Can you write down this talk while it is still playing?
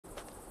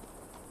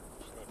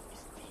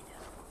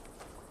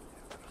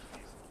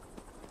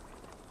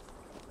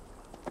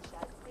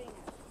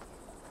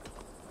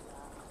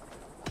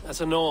As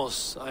a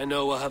Norse, I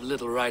know I have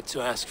little right to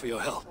ask for your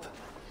help.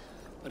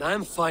 But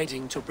I'm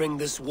fighting to bring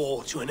this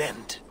war to an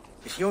end.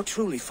 If you're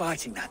truly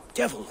fighting that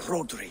devil,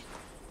 Rodri,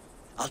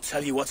 I'll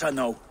tell you what I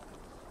know.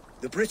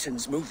 The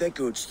Britons move their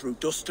goods through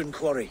Dustan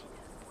Quarry.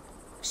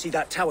 See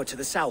that tower to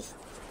the south?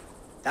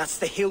 That's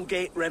the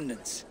Hillgate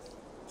remnants.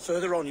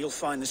 Further on, you'll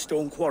find the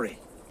stone quarry.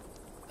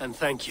 And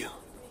thank you.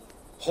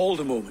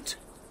 Hold a moment.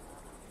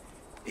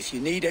 If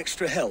you need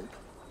extra help...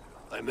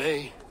 I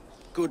may.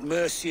 Good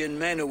Mercian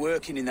men are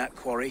working in that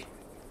quarry.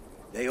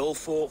 They all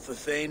fought for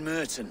Thane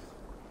Merton.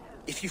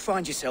 If you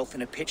find yourself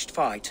in a pitched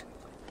fight,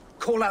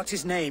 call out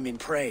his name in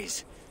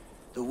praise.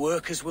 The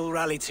workers will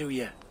rally to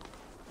you.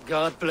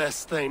 God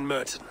bless Thane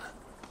Merton.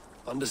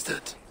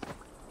 Understood.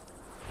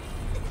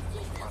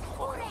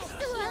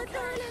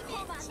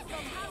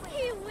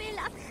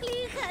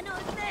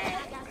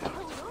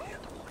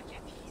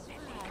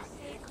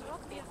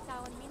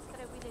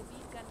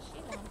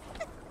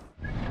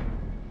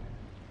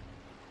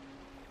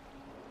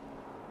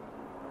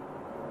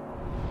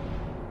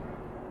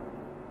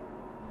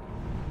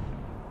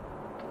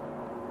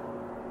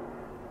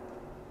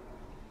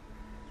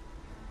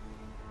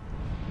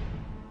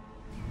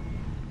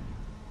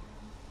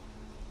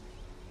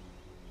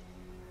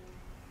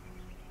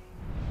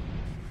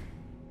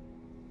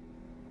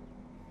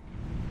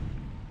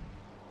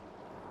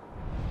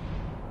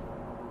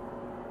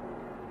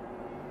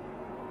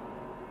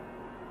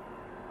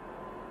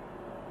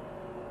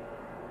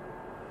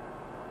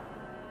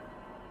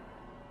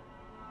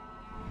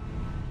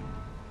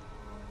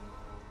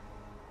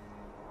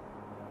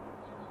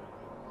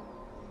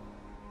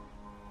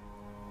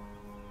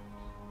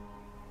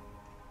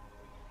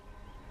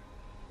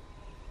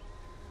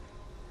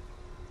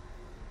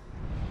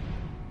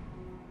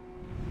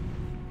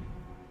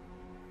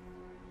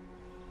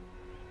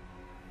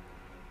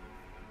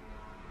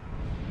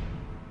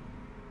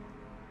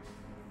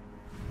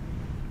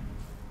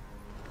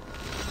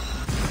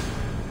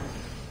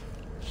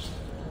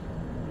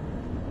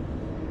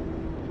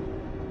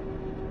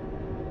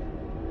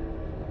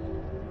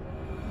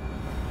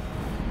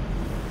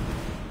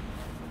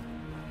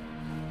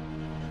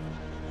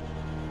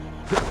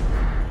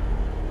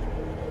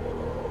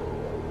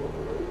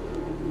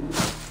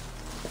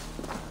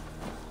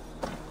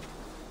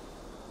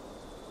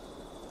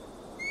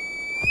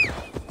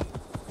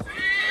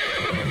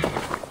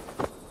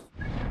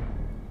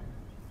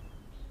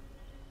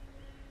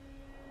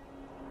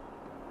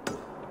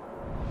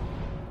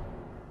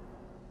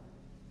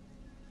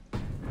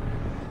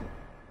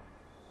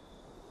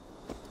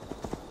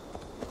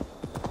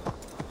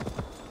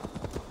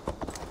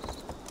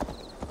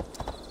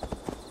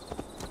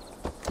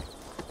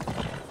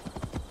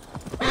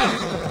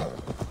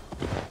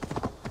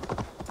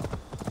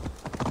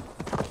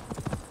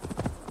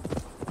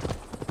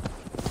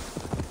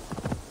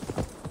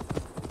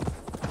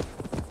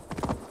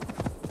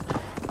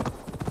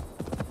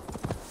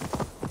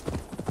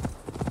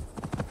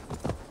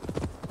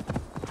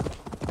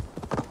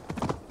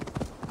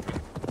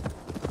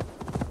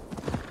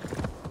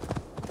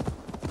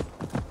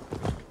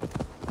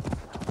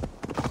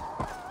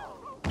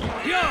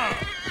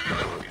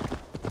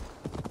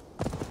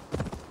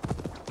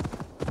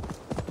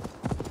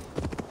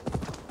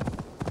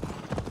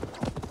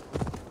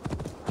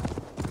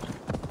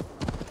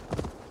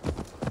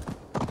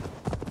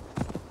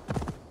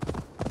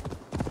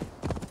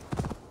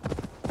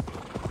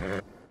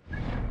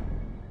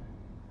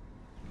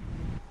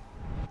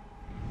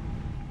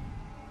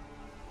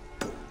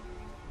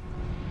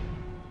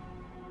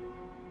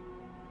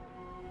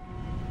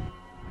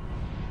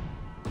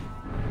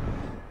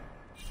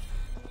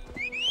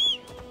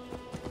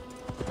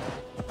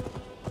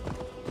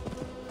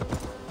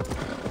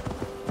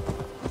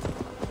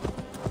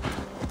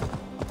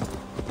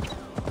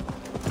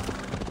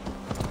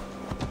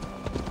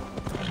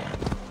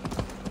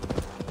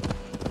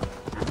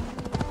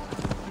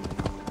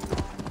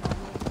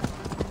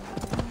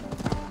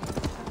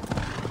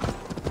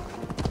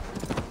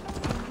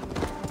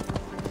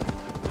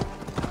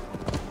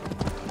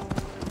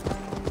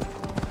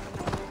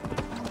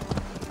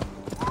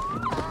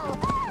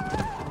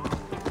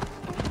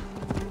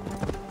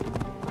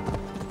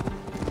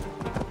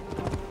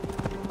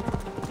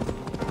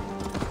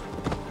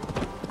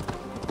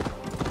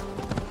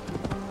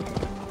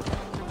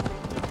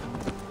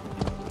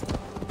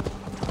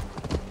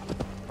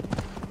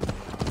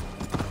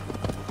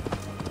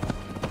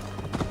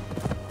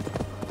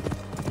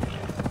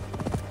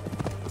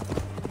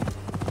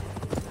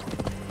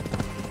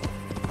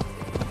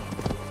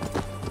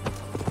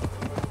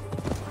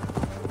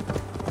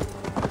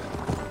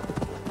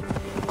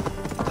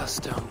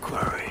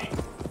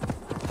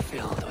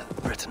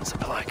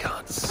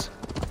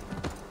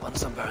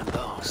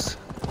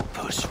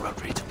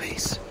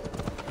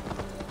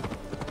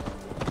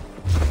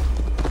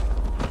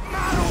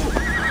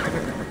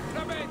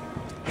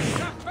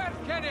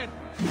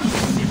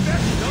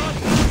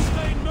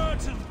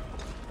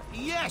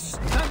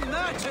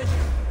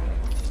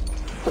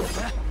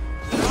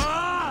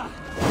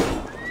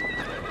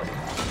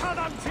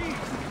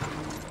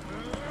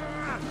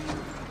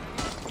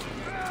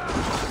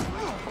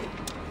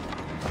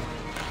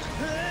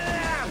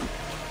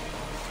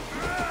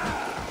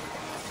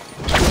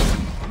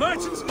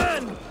 Britain's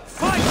men!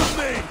 Fight with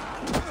me!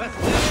 For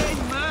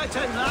Thane,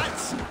 Merton,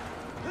 lads!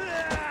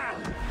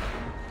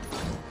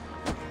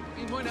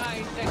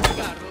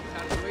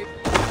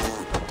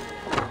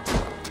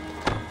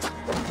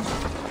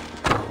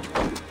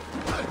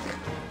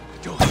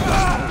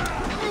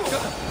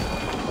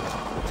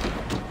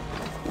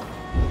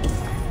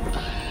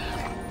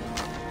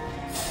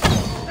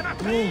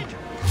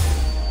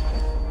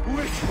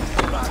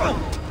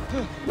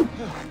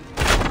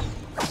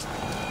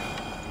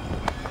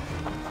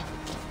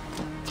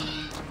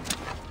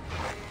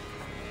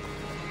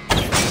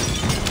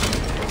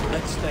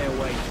 Let's stay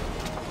away.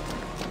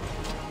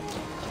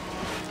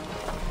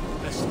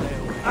 Let's stay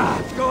away.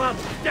 Go up!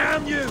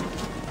 Damn you!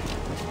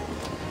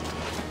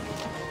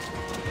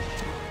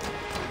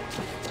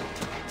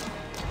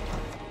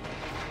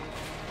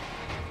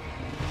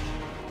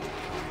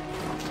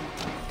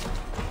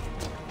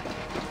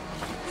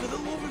 For the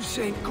love of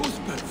St.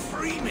 Cuthbert,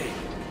 free me!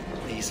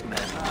 These men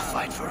will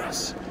fight for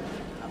us.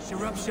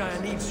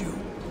 Shropshire needs you.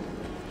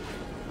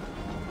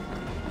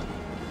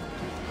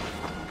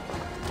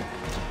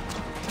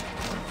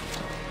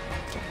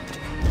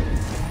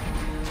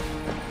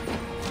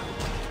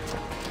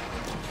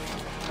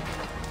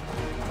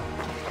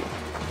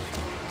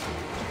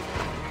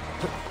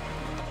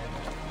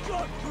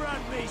 God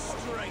grant me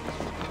strength!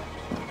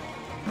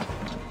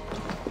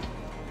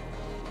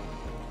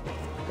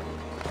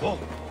 Whoa!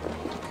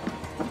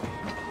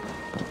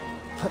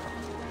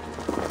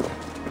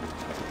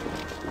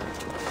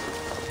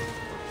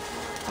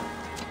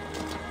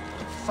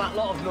 Fat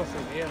lot of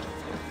nothing here.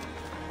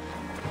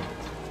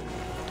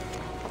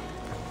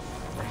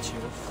 At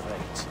your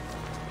fate.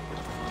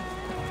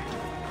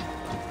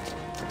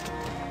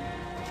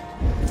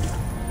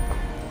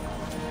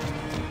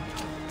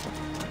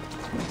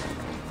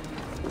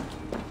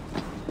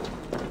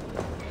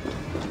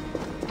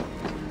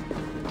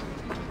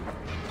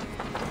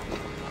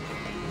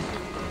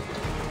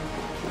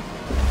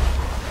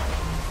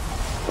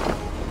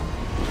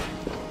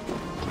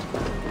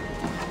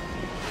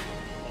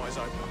 Eyes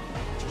open.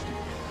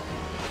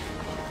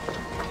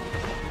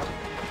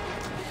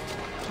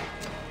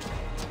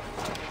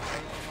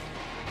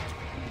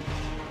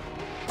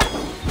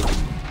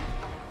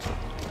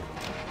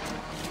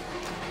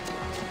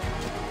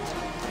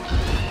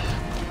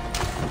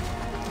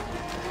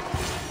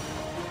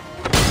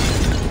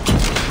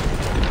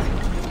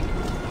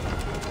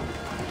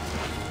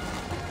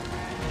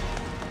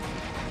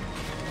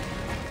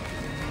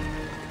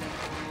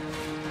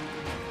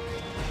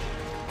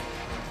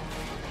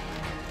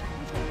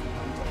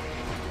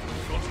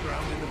 God's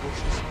ground in the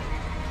bushes.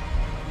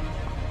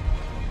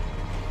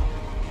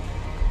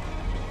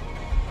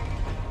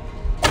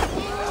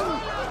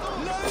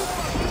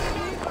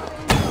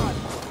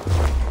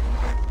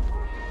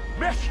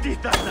 Mächtig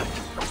danach!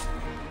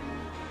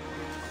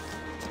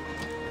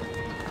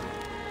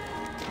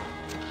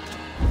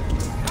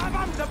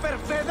 Avanza per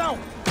Fedon!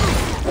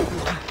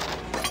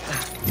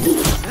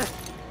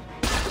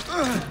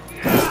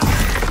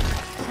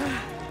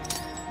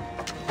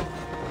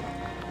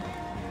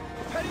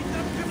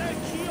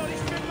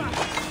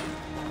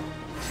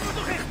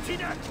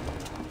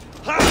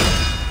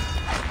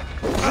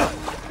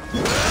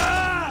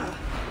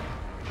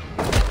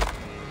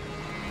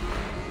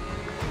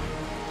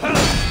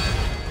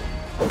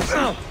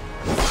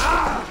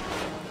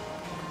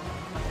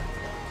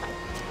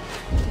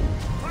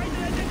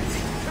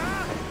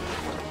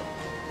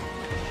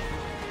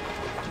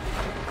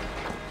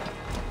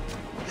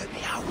 Let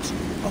me out!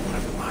 I want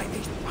to find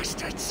these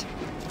bastards!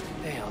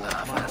 They'll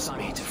have asked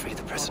me to free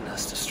the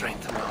prisoners to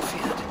strengthen our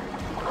field.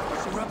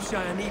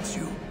 Shropshire needs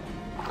you.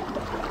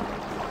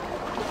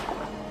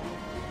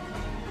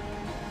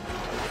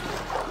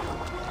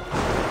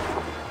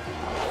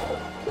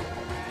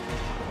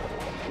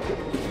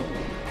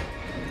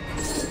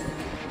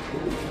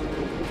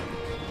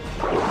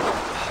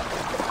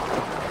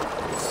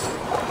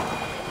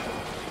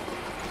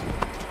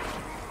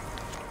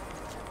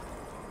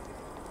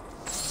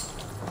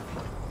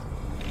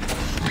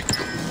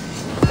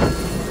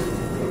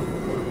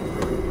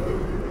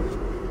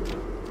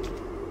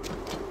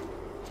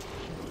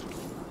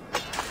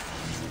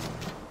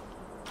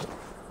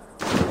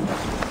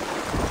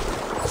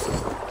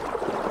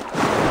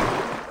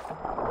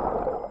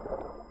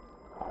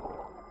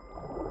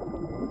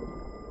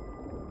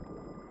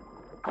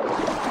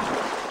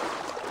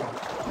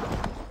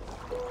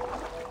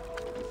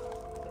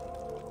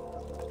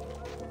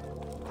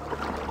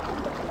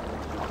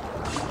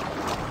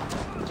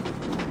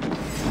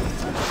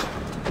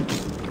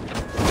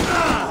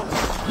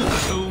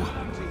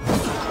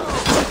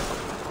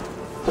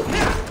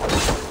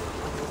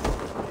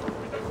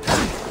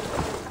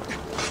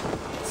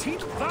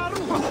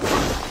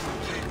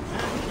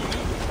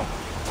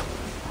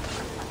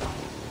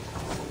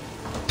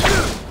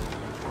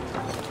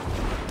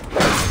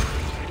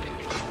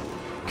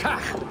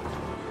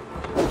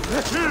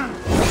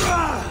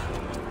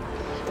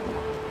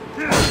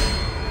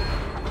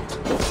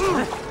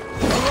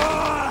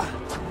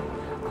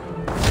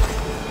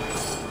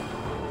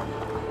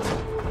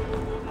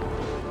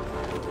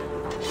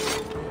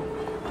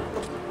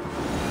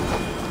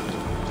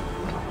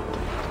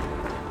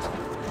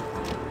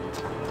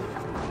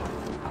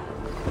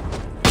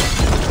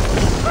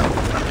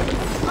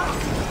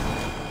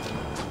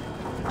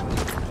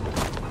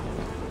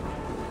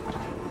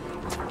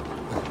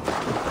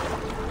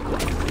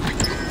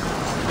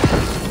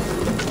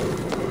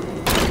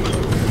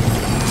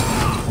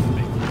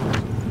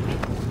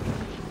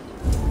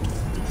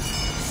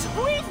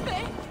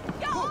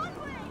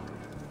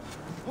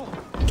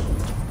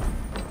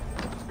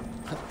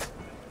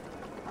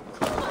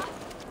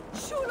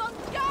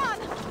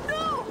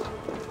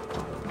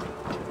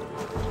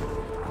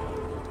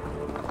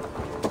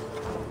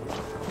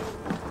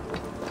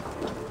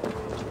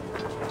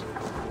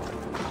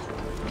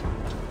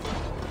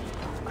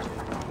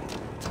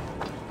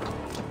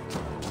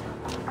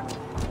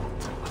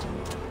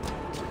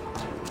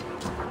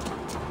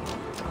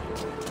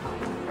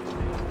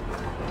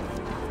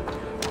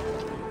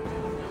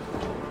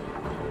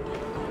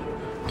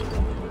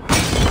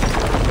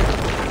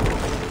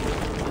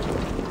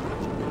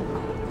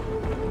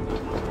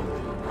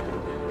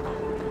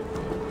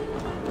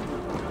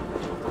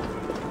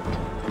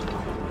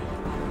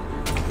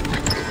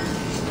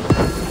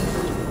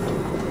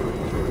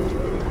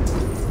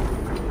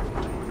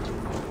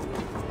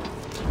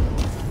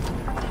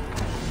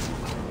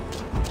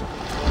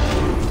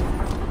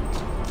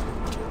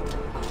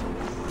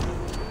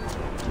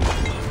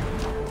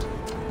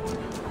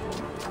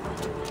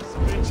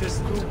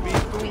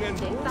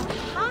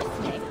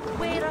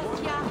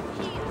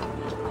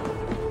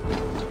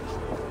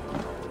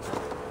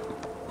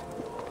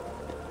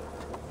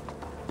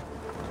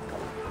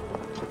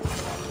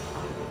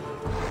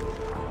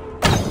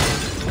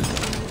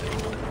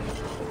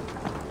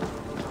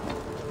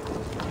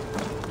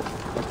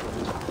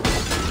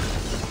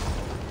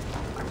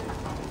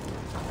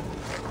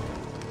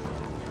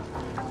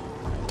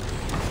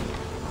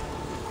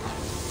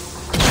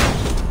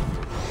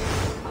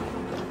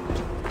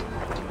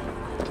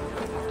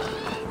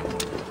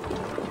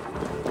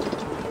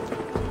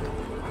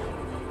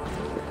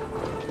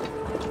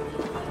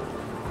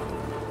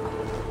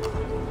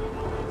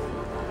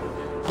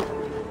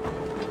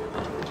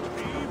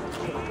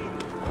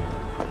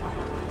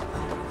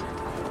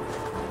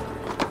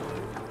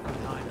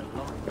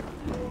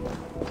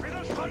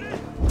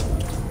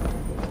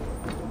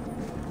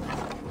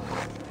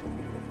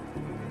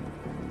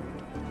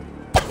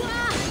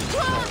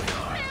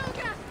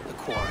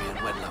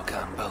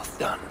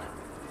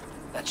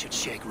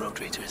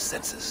 To his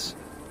senses.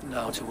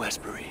 Now to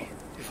Westbury,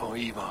 before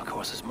Eivor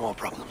causes more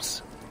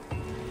problems.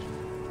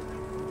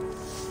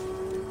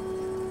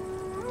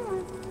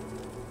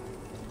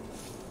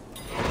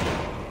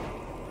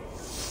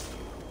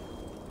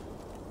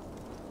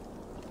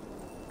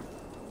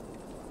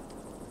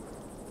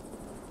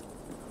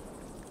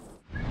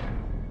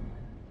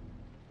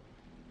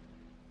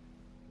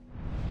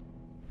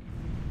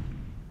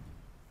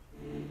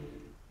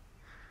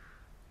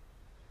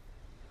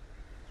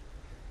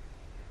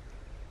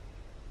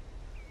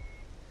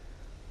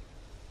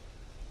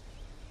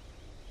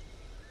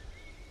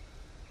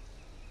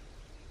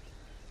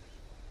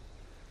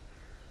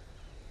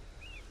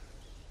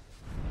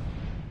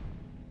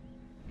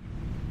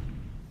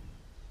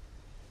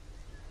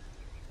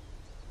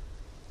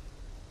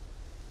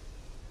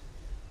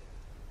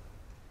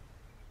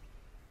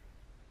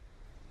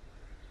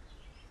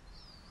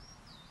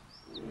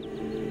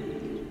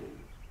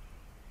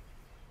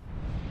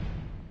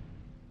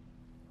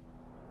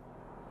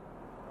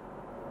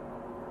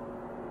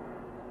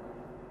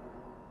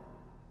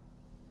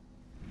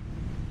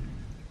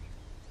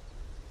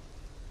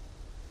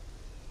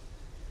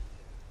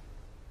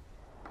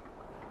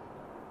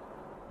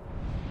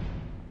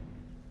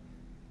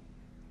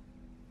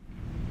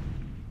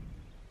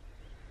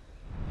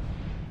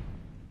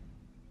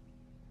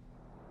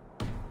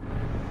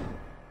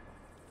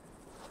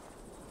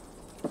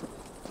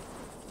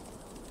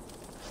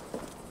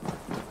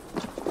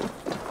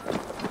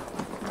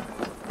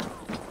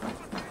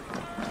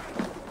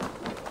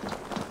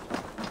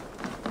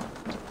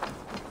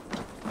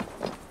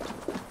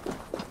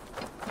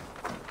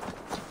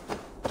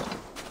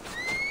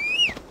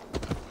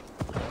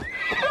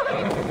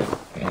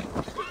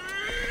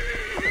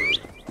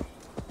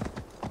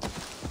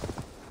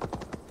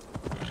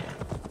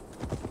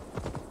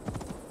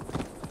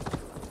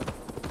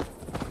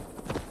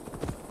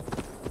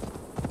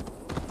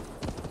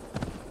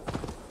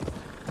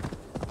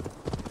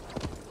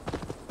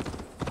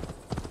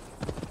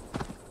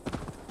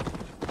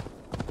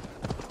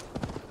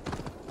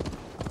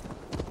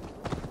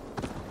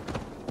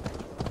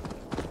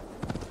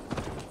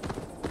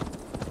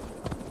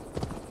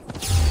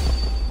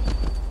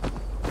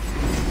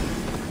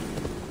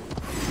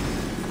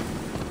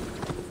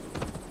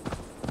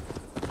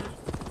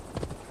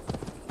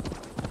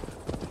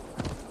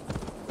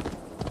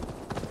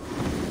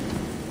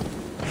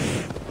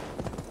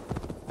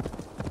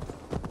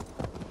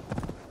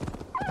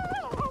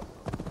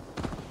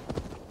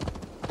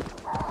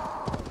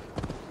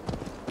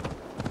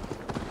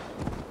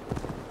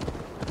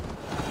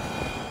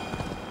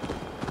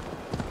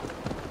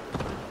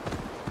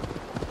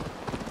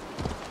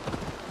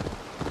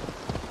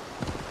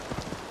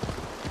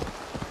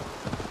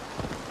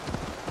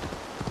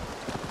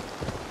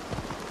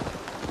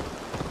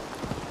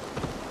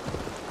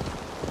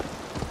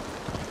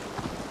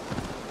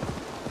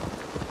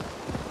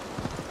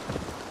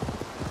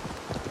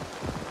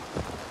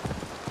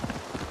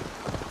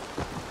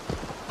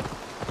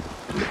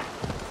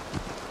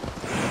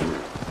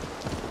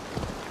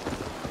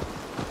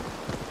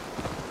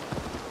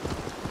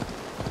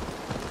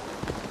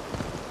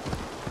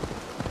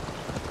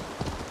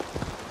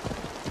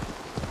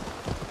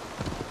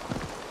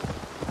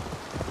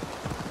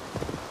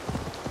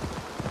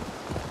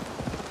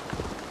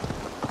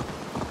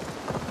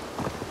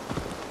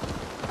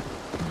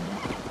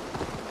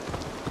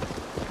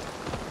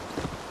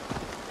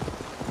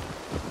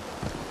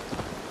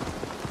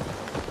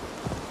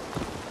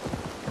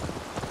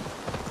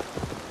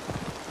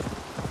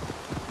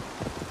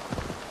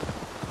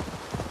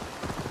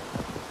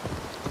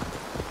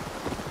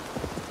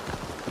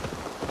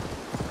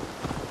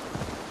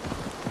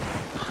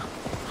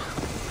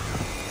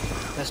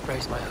 Let's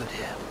brace my hood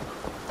here.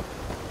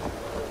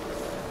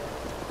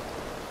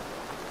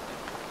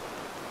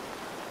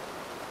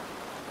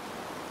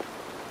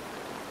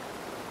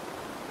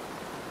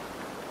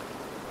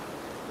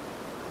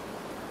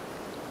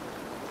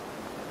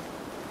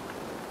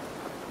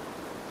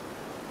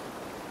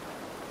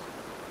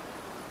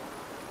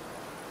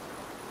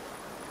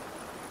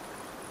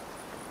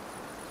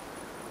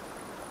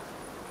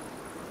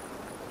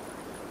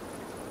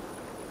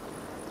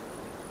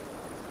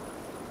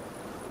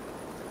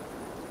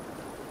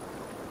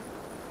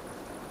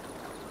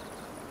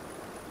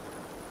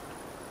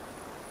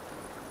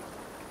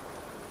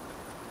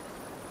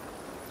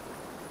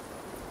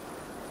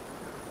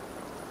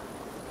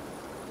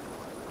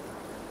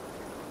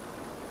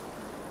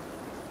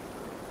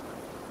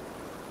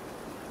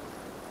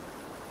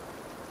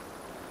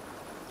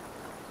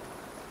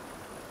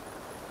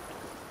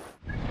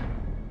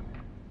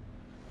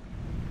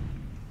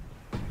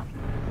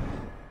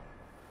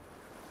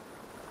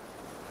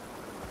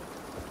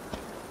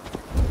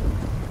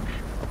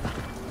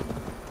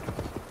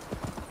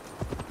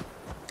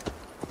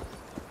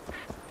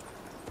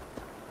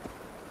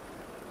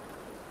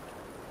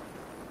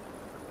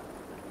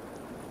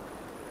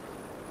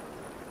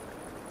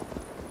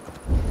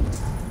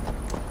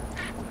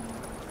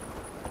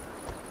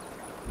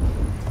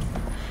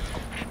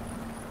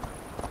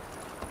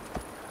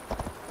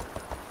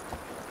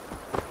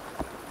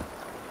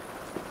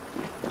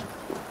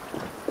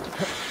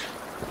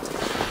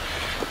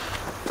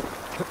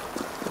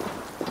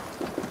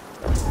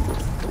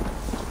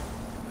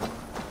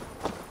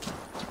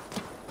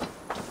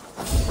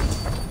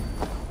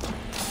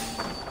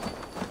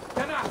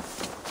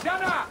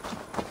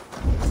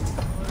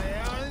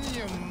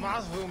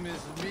 Doom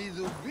is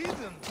midu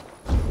bidden.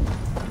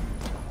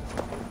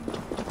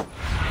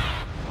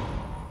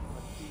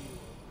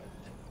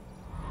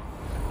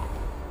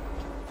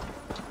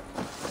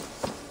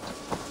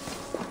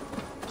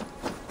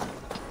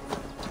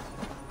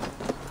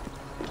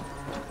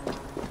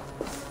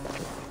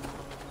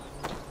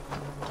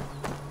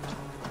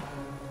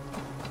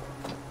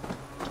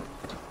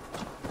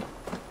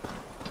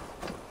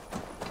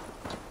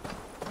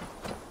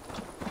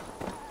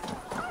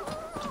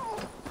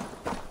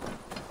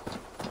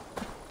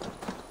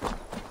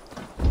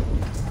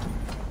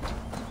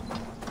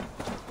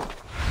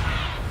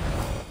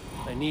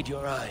 I need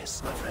your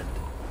eyes, my friend.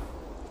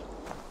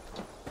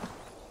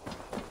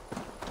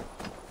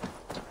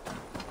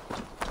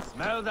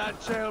 Smell that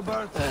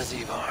jailbird? There's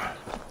Eivor.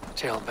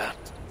 Tailbat.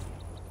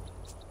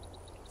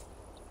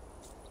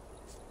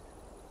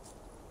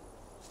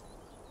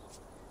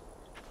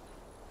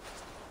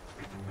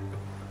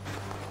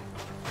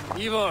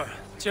 Eivor,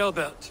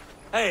 Tailbat.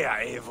 Hey,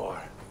 Eivor.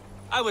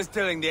 I was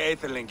telling the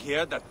Aetherlink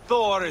here that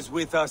Thor is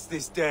with us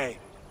this day.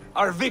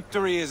 Our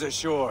victory is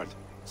assured.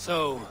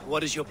 So,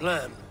 what is your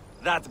plan?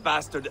 That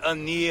bastard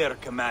Anir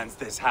commands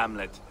this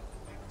hamlet.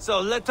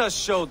 So let us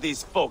show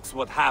these folks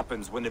what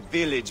happens when a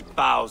village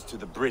bows to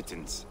the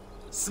Britons.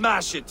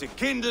 Smash it to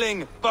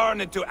kindling,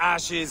 burn it to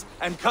ashes,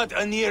 and cut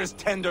Anir's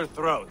tender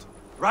throat.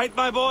 Right,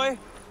 my boy?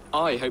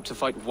 I hope to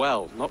fight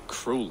well, not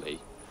cruelly.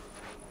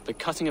 The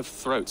cutting of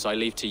throats I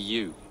leave to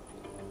you.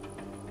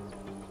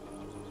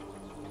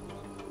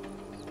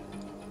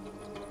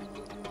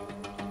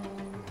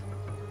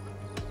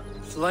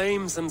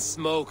 Flames and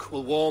smoke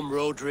will warm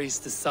Rodri's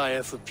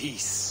desire for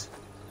peace.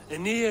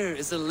 Anir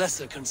is a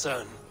lesser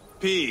concern.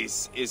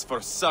 Peace is for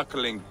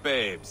suckling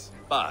babes,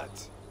 but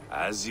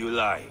as you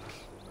like.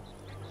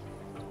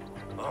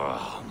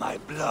 Oh, my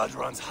blood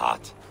runs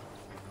hot.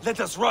 Let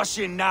us rush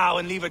in now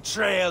and leave a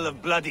trail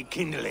of bloody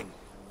kindling.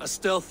 A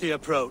stealthy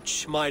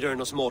approach might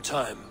earn us more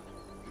time.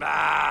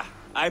 Ah,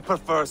 I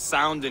prefer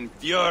sound and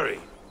fury.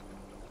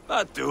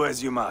 But do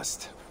as you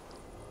must.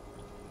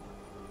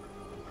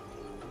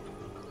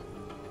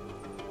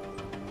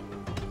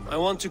 I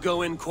want to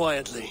go in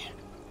quietly.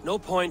 No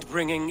point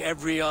bringing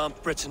every armed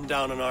Briton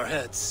down on our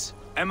heads.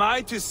 Am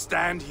I to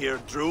stand here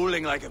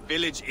drooling like a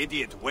village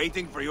idiot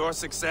waiting for your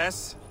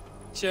success?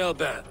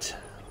 Tailbat,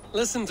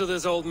 listen to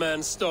this old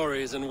man's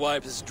stories and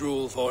wipe his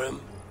drool for him.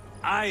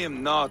 I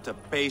am not a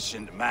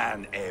patient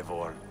man,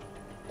 Eivor.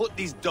 Put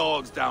these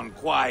dogs down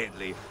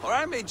quietly, or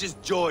I may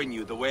just join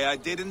you the way I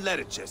did in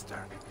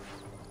Leicester.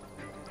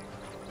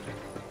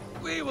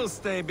 We will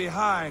stay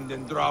behind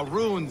and draw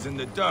runes in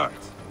the dirt.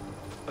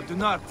 But do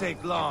not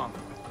take long.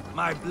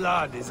 My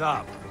blood is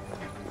up.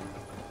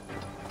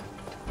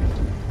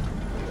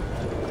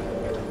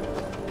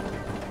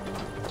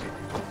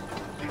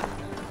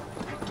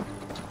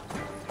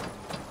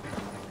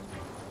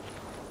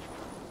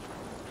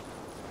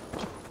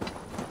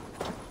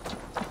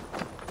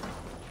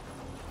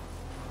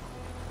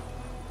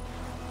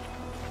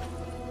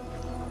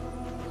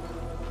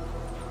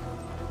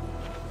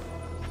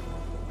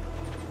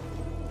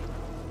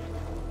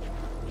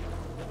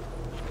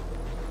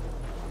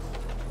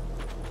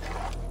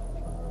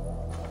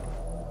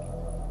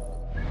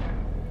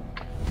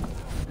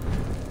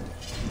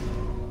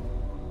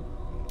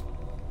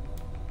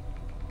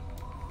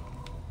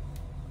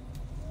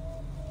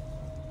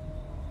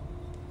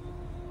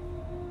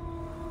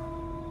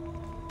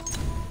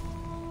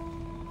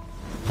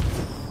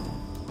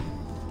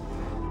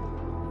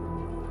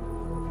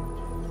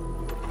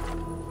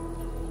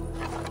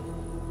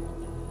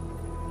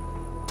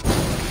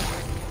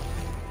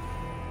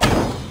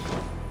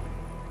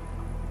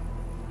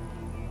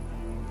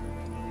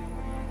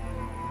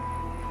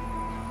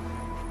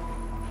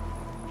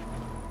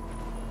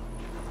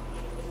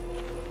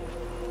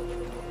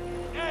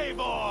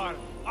 Eivor!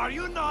 Are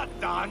you not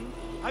done?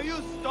 Have you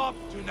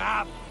stopped to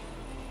nap?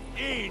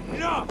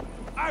 Enough!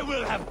 I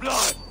will have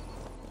blood!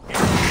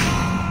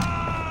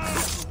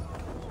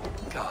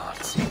 God,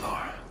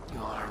 Eivor, you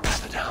are a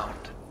rabid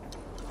hound.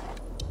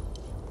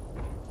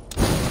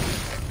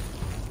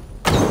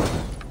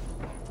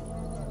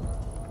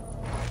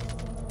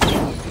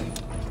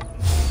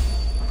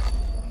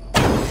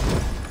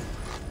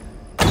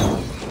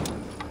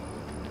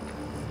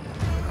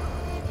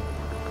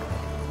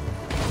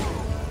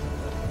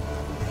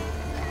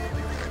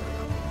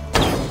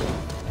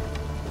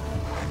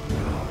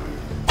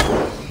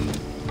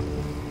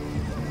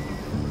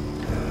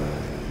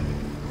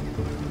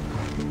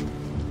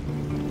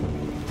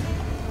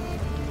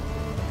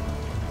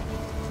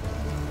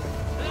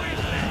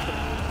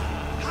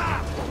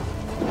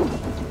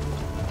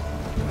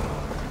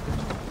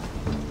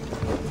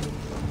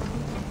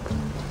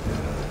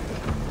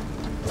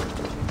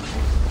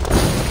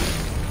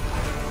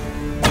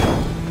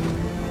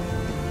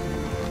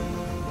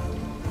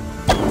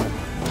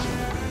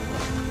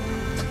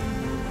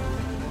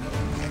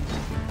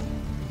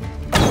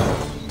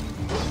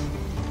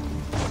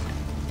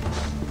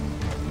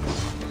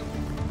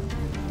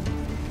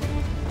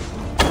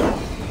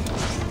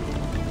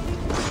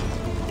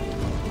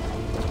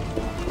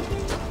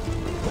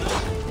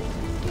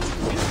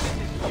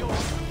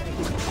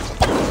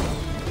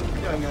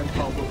 You've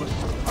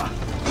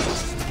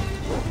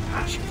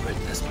rid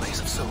this place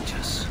of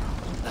soldiers.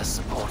 Less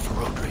support for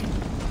Rodri.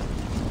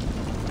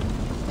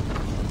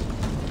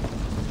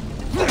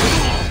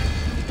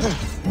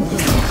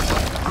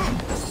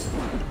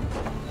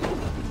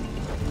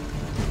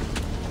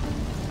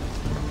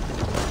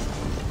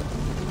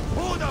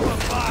 Hold up a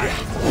fire!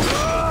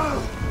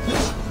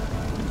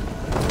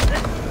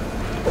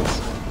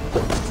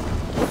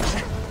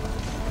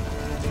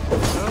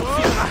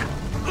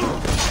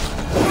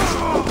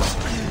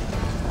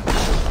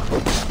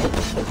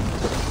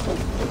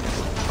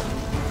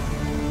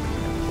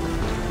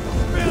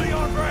 Spill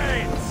your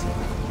brains!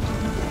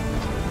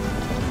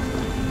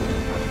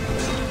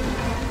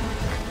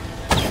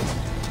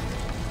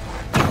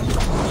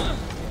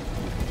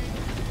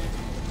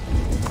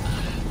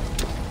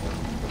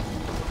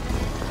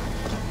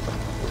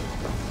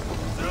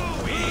 Too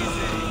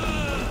easy!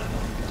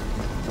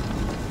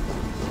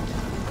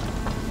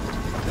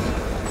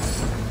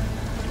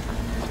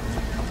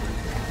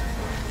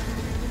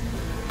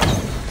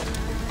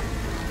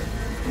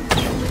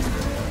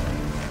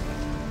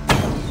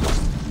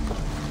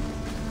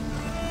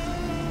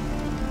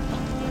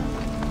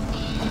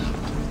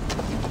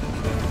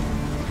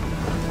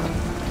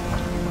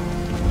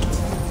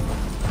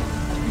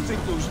 You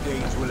think those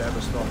Danes will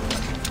ever stop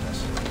attacking us?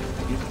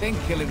 You'd think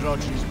killing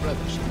Roger's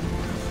brother should be enough.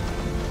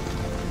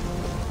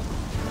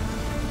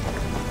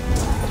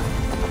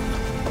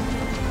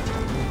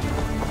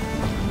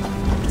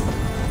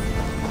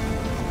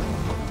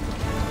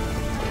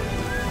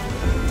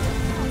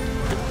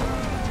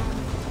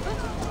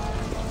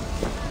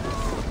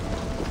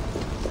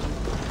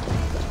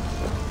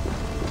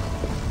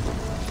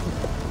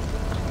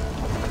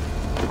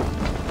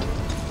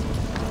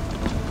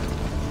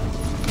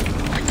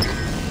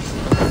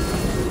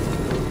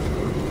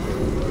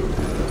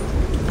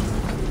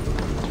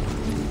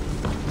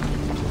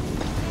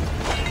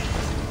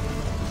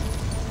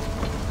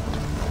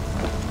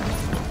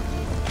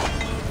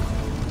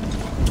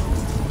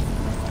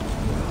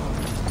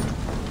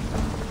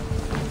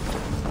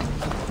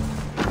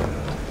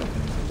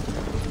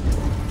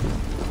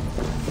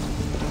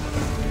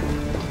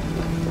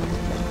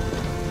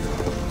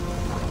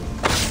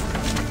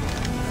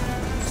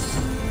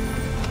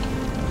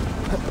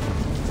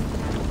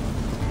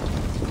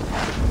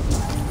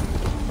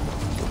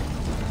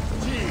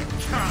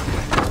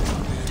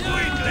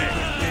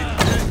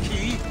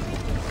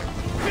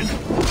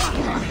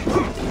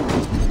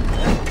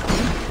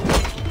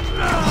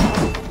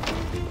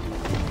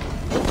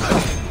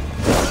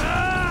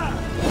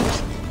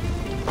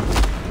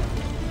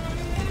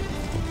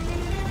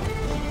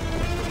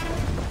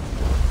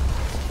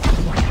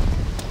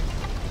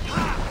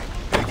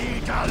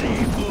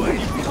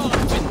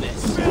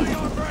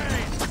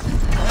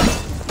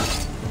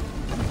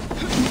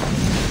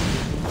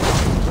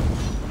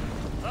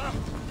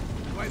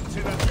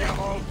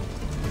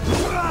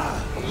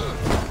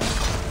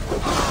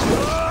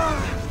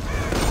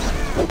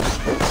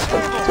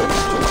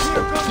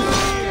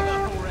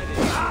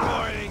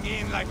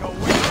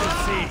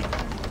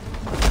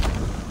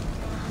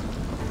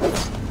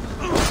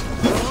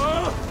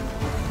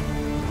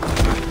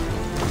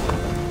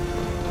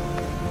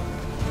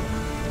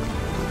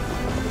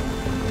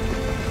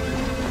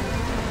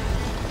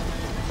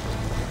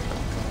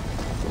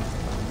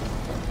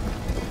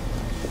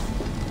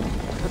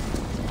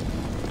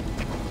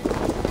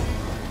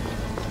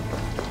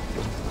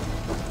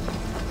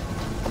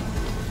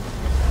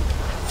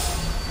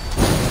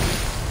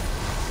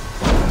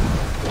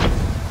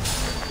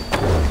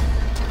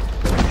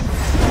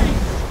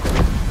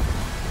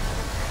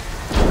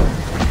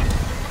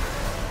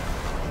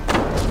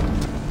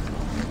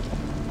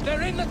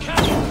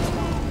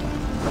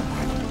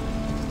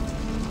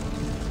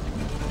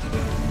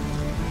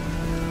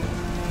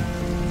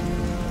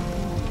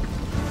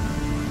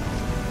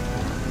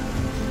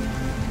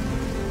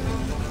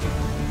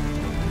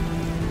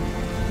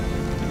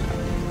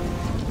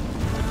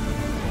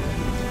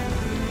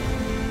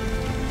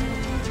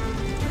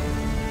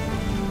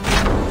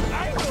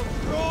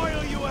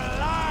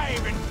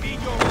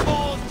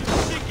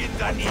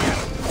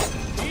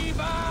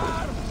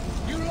 Eivor!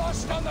 You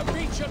lost on the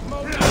beach at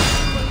Montreal. You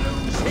will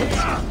lose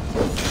here.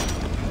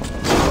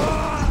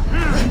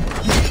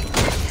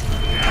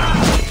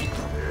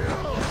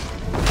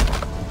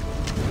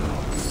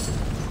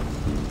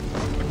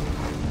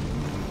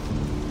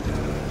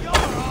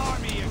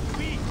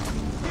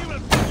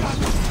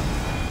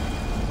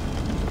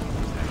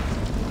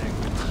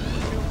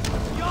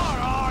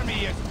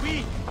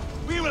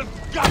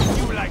 Gut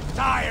you like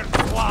tired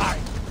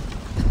swine!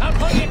 I'll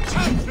put your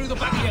tongue through the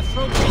back of your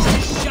throat just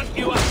to shut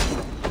you up!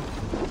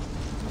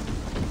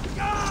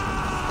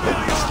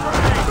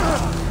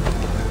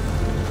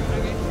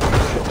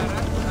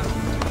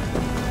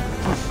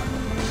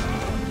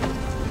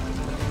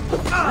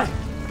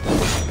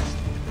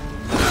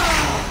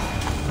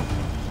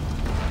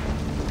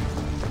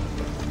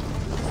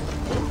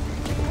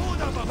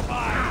 Hold up a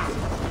fire!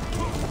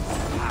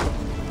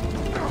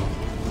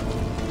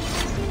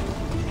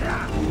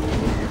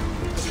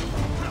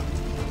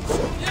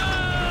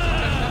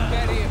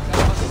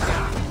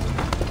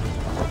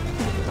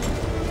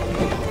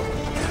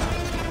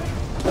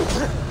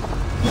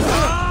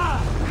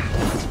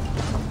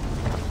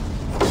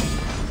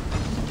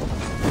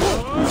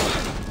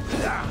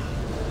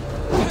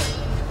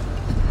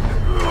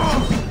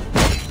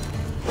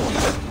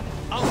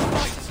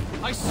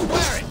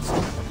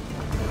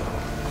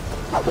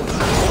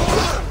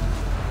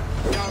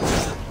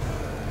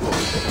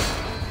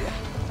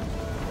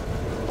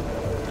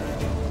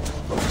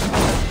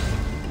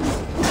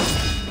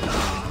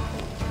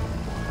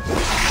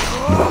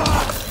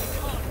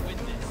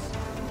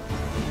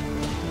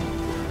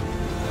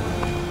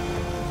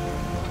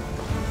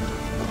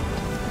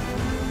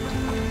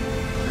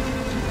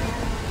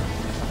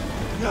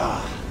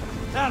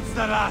 That's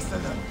the last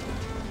of them.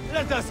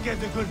 Let us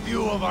get a good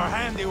view of our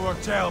handiwork,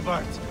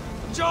 Jailbert.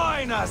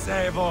 Join us,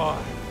 Eivor!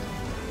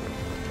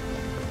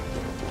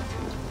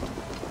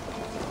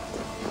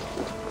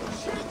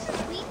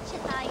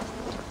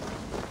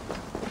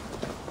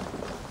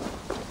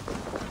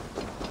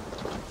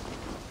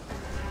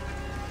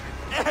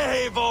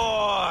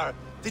 Eivor!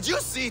 Did you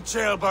see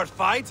Jailbert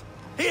fight?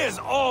 He is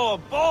all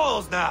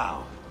balls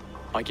now!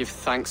 I give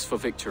thanks for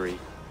victory,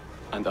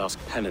 and ask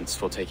penance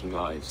for taking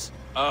lives.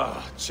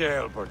 Ah,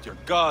 Jailbert, your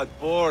god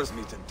bores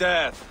me to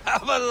death.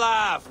 Have a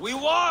laugh! We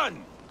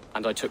won!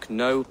 And I took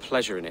no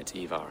pleasure in it,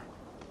 Eivor.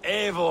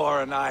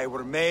 Eivor and I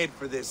were made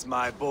for this,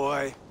 my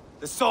boy.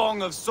 The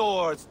song of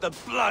swords, the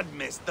blood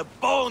mist, the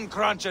bone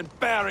crunch and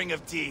baring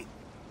of teeth.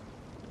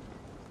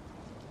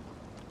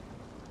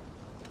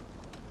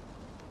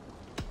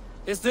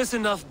 Is this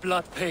enough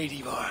blood paid,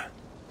 Eivor?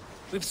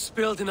 We've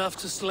spilled enough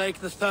to slake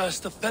the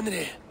thirst of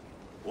Feminine.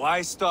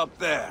 Why stop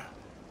there?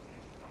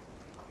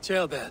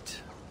 Jailbert,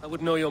 I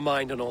would know your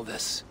mind on all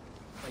this.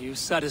 Are you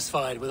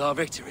satisfied with our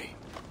victory?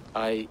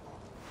 I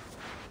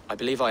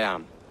believe I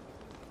am.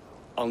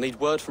 I'll need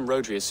word from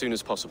Rodri as soon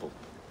as possible.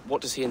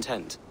 What does he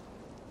intend?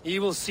 He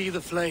will see the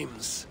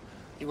flames.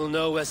 He will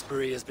know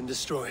Espery has been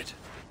destroyed.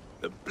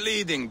 The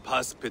bleeding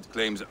pus pit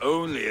claims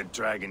only a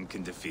dragon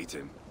can defeat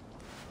him.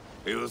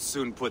 We will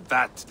soon put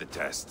that to the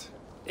test.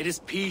 It is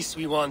peace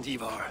we want,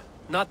 Eivor,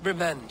 not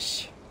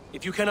revenge.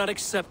 If you cannot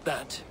accept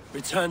that,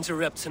 return to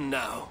Repton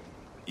now.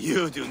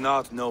 You do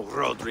not know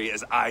Rodri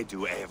as I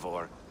do,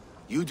 Eivor.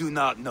 You do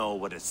not know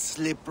what a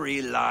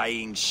slippery,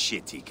 lying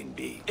shit he can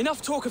be.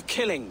 Enough talk of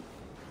killing!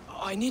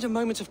 I need a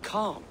moment of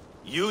calm.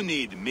 You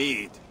need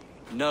mead.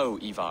 No,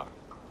 Eivor.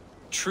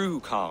 True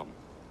calm.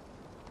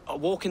 A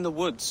walk in the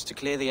woods to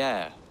clear the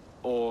air.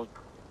 Or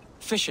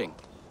fishing.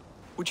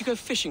 Would you go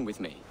fishing with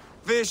me?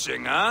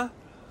 Fishing, huh?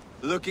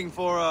 Looking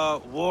for a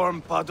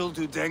warm puddle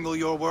to dangle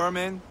your worm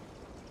in?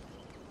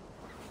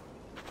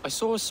 I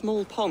saw a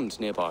small pond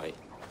nearby.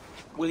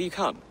 Will you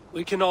come?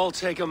 We can all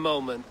take a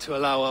moment to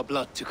allow our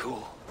blood to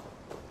cool.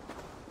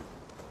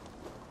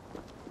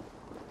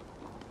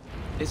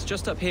 It's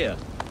just up here.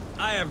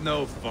 I have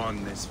no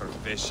fondness for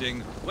fishing.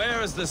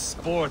 Where is the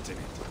sport in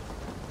it?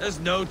 There's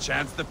no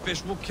chance the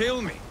fish will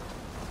kill me.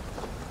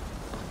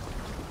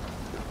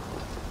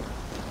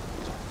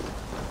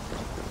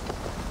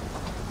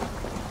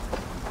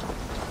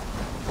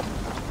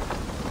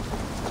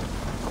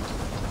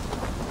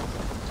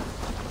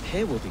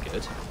 Here will be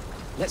good.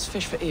 Let's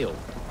fish for eel.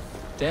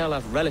 Dale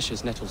have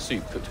relishes nettle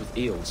soup cooked with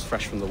eels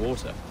fresh from the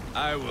water.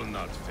 I will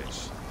not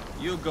fish.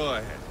 You go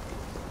ahead.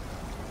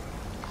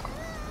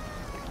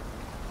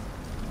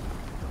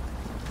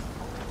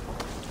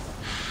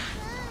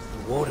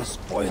 The water's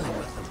boiling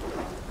with them.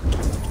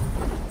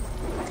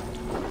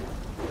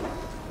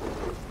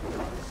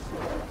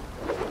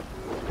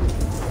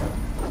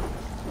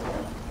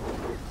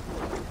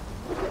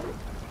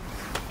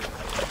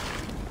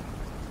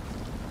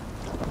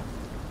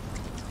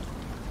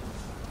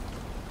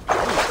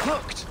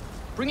 Hooked!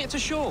 Bring it to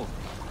shore.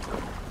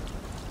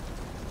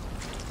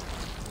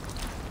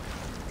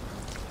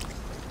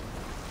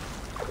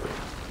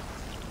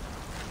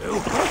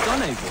 Oh, well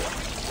done,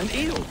 Eivor. An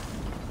eel.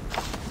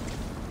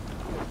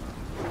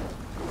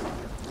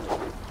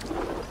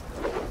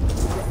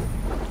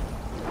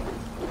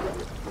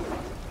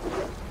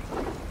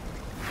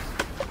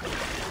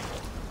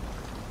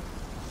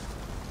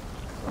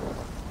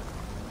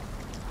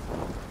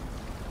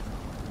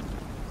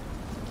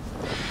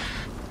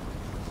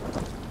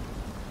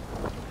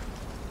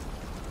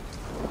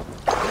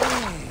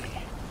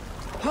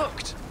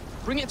 Hooked!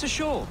 Bring it to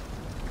shore.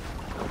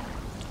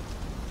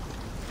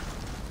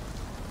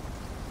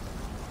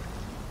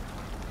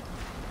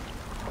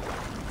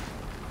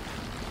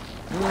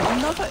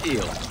 Another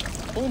eel.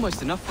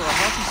 Almost enough for a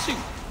hearty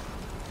soup.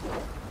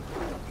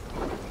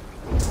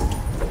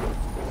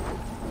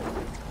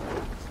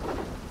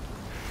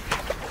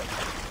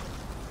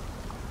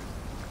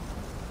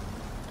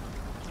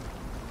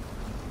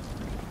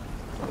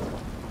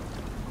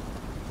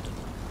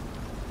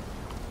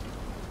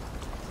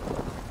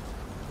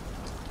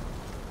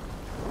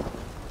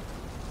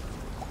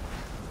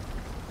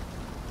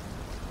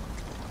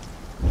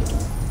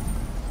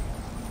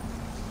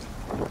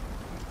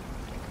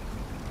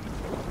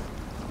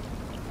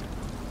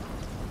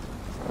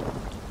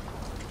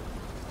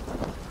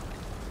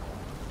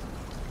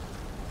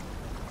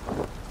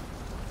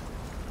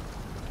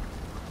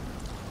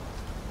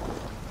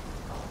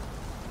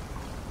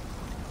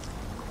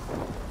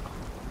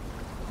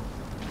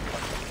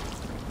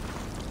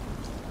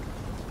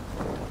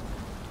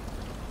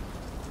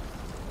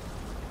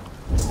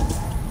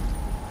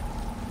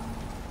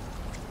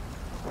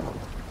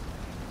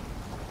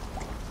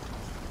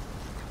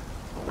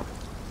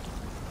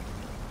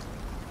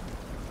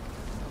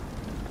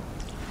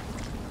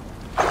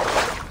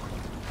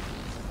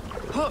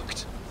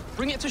 Hooked!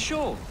 Bring it to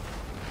shore.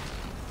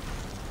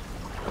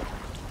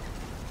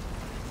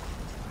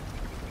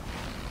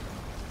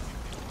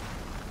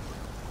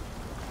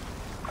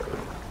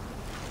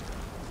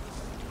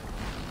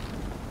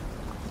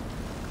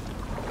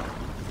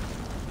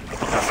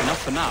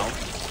 for now.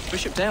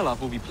 Bishop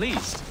Daelov will be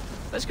pleased.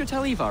 Let's go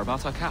tell Eivor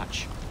about our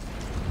catch.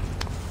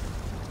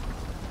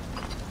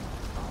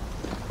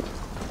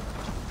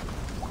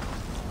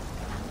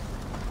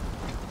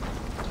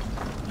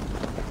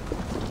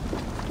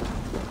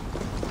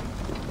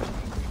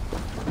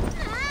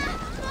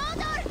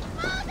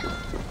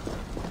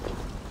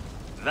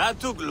 That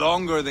took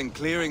longer than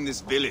clearing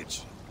this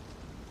village.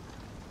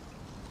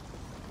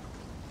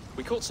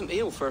 We caught some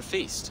eel for a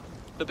feast.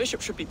 The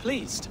bishop should be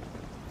pleased.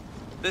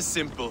 The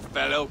simple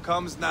fellow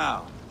comes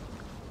now.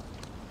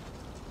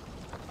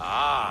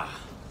 Ah,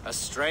 a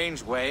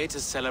strange way to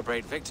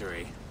celebrate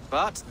victory.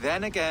 But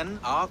then again,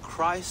 our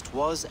Christ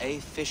was a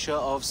fisher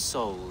of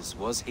souls,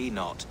 was he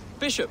not?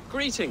 Bishop,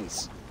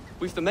 greetings.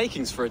 We've the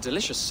makings for a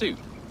delicious soup.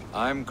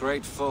 I'm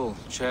grateful,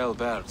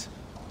 Ceolbert,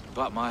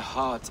 but my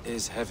heart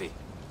is heavy.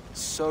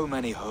 So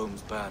many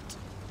homes burnt.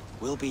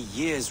 We'll be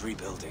years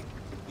rebuilding.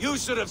 You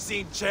should have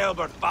seen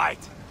Ceolbert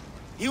fight.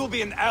 He will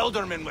be an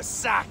elderman with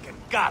sack and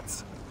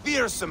guts,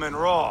 fearsome and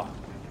raw.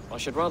 I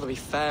should rather be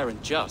fair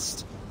and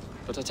just,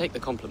 but I take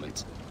the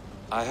compliment.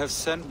 I have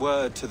sent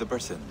word to the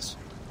Britons.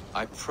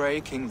 I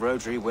pray King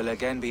Rodri will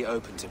again be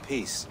open to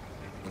peace,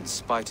 in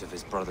spite of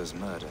his brother's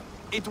murder.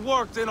 It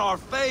worked in our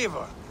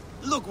favor.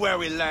 Look where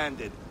we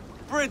landed.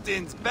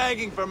 Britons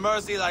begging for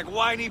mercy like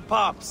whiny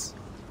pups.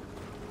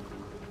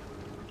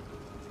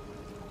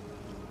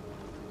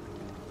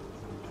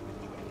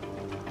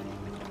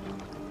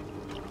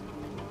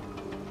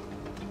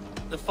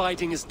 The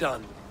fighting is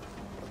done,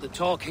 but the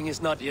talking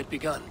is not yet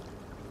begun.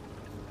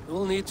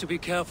 We'll need to be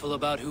careful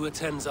about who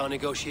attends our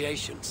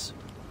negotiations.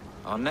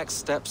 Our next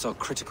steps are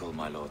critical,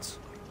 my lords.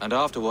 And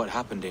after what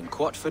happened in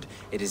Quatford,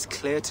 it is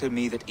clear to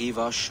me that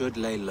Eivor should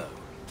lay low.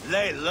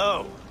 Lay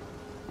low?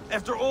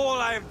 After all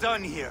I have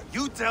done here,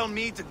 you tell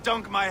me to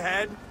dunk my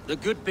head? The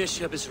good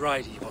bishop is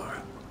right,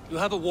 Eivor. You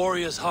have a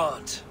warrior's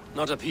heart,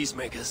 not a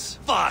peacemaker's.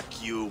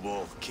 Fuck you,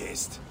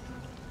 Wolf-Kissed.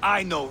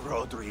 I know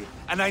Rodri,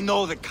 and I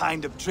know the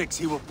kind of tricks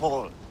he will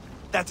pull.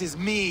 That is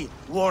me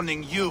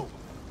warning you.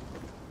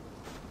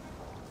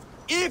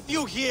 If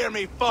you hear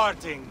me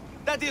farting,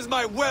 that is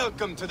my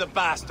welcome to the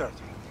bastard.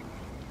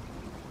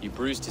 You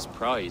bruised his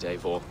pride,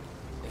 Eivor.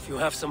 If you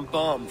have some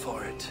balm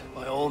for it,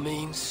 by all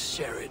means,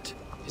 share it.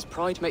 His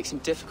pride makes him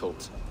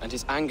difficult, and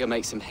his anger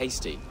makes him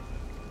hasty.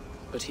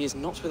 But he is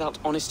not without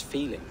honest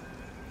feeling.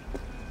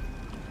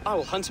 I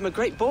will hunt him a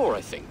great boar,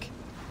 I think.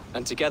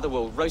 And together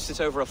we'll roast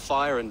it over a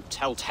fire and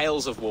tell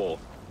tales of war.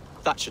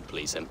 That should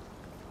please him.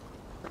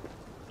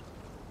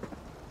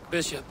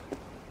 Bishop,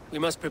 we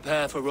must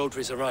prepare for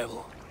Rodri's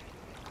arrival.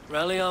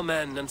 Rally our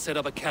men and set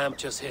up a camp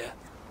just here.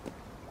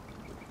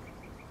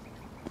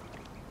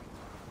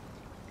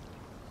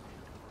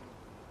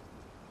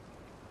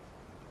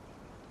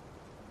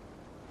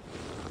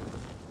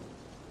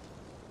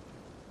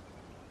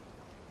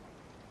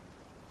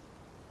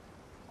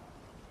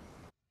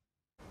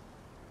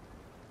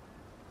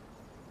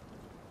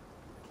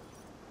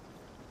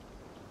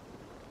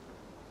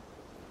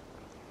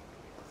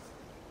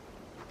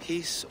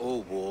 Peace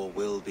or war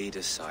will be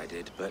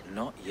decided, but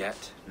not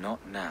yet, not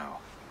now.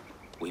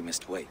 We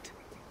must wait.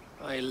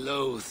 I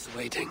loathe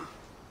waiting.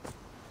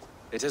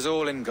 It is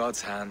all in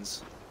God's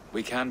hands.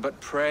 We can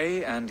but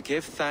pray and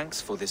give thanks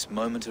for this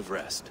moment of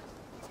rest.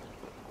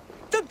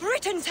 The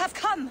Britons have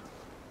come!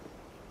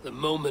 The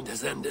moment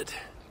has ended.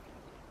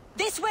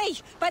 This way,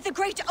 by the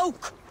Great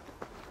Oak!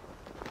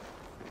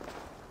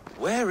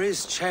 Where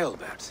is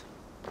Ceolbert?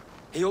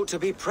 He ought to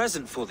be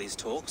present for these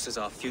talks as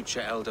our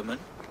future elderman.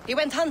 He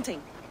went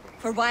hunting.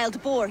 For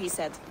wild boar, he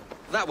said.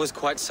 That was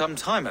quite some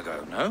time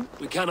ago, no?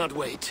 We cannot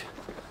wait.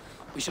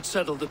 We should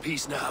settle the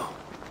peace now.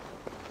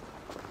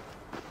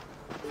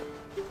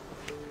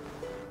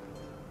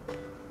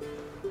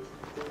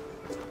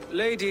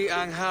 Lady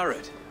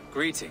Angharad,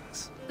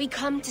 greetings. We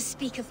come to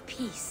speak of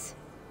peace.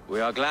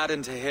 We are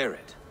gladdened to hear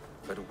it.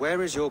 But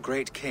where is your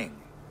great king?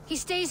 He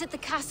stays at the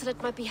castle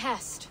at my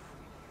behest.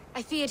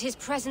 I feared his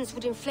presence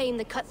would inflame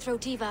the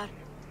cutthroat Eivor.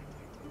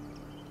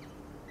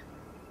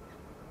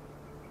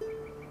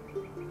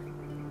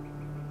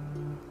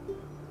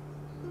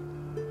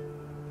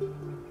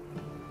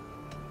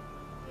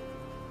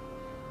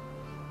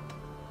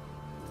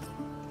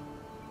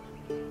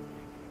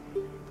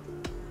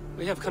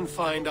 We have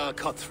confined our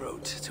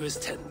cutthroat to his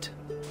tent.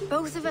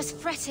 Both of us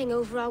fretting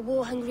over our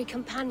war-hungry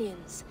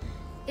companions.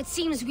 It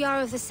seems we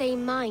are of the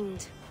same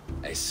mind.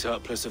 A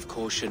surplus of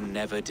caution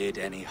never did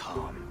any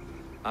harm.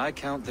 I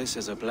count this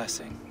as a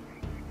blessing.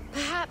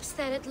 Perhaps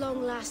then at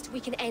long last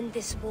we can end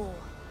this war.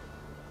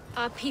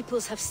 Our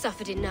peoples have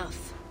suffered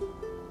enough.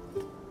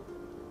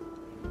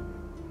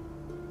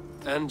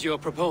 And your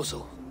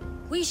proposal?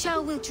 We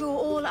shall withdraw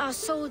all our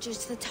soldiers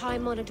to the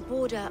time-honored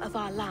border of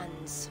our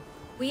lands.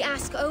 We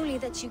ask only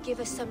that you give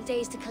us some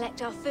days to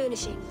collect our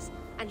furnishings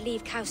and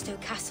leave Causto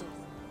Castle.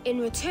 In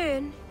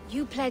return,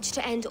 you pledge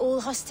to end all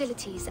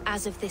hostilities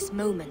as of this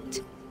moment.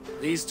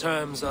 These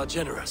terms are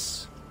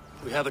generous.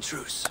 We have a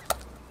truce.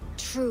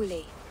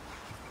 Truly.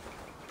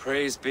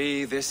 Praise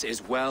be, this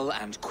is well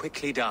and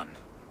quickly done.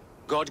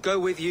 God go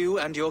with you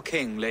and your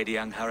king, Lady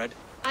Angharad.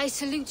 I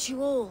salute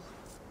you all,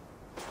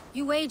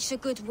 You waged a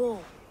good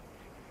war.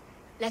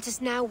 Let us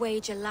now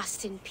wage a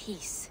lasting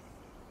peace.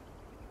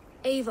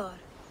 Eivor,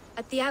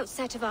 at the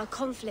outset of our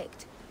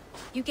conflict,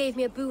 you gave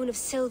me a boon of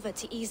silver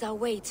to ease our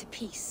way to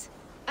peace.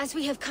 As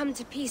we have come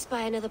to peace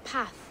by another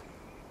path,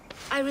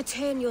 I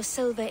return your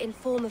silver in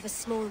form of a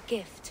small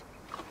gift.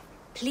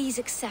 Please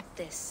accept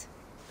this.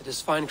 It is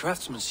fine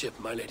craftsmanship,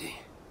 my lady.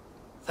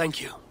 Thank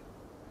you.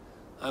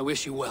 I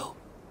wish you well.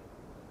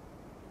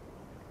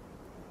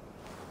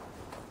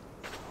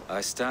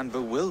 I stand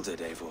bewildered,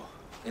 Eivor.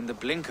 In the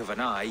blink of an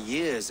eye,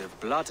 years of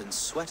blood and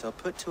sweat are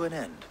put to an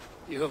end.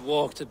 You have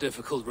walked a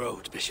difficult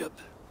road, Bishop.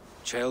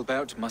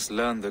 Ceolbert must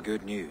learn the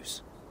good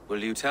news.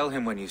 Will you tell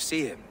him when you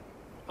see him?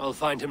 I'll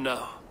find him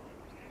now.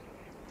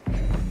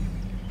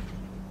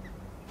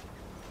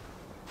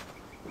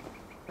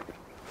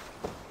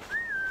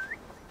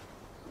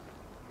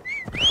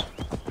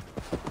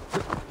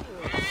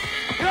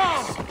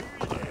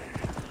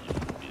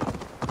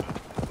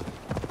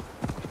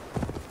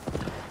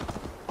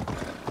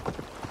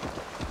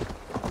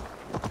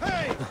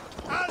 Hey!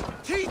 I'll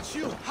teach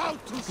you how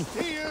to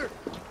steer!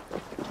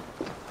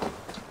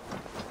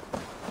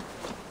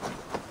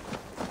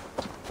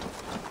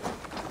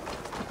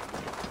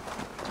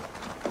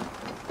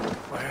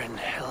 Where in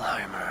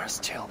Hellheimer has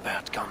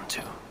Ceolbert gone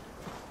to?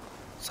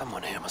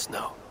 Someone here must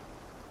know.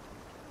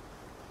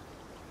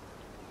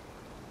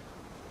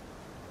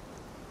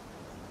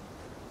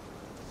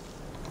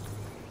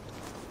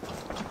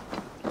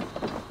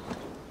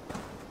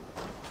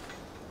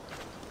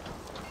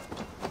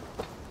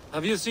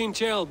 Have you seen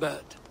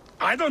Ceolbert?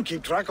 I don't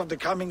keep track of the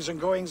comings and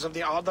goings of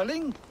the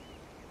Arderling.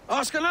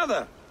 Ask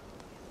another.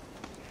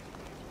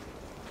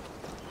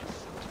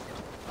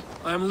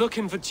 I'm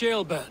looking for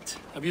Ceolbert.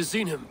 Have you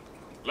seen him?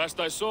 Last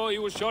I saw, he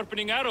was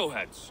sharpening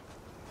arrowheads.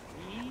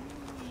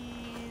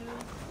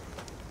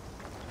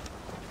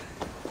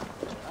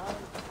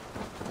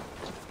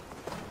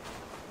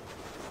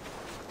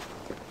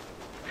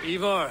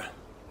 Eivor,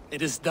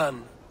 it is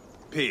done.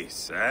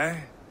 Peace, eh?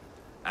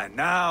 And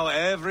now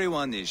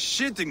everyone is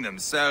shitting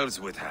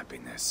themselves with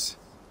happiness.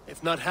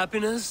 If not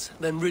happiness,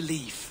 then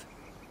relief.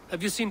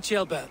 Have you seen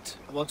Ceolbert?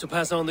 I want to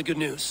pass on the good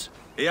news.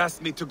 He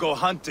asked me to go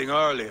hunting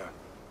earlier,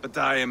 but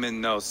I am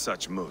in no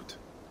such mood.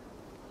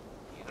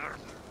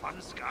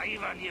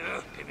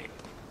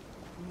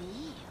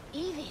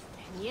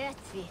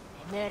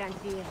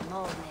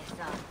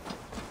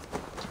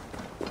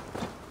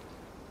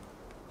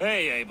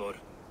 Hey, Eivor.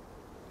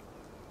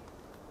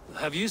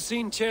 Have you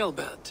seen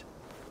Ceolbert?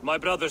 My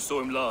brother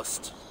saw him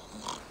last.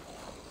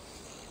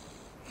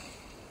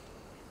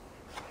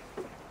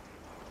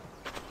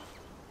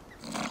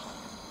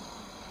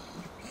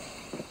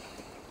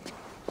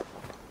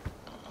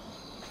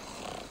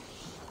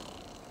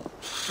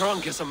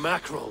 Drunk as a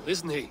mackerel,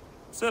 isn't he?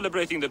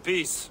 Celebrating the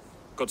peace.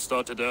 Got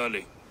started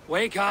early.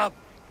 Wake up!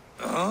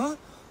 Huh?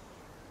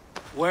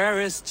 Where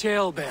is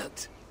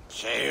Ceolbert?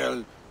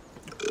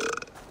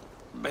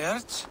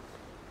 Bert?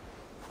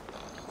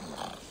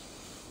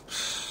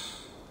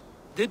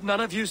 Did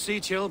none of you see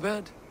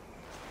Ceolbert?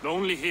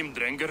 Only him,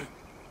 Drenger.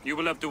 You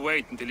will have to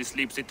wait until he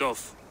sleeps it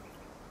off.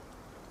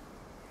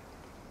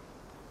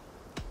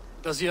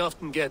 Does he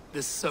often get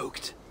this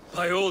soaked?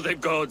 By all the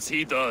gods,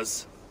 he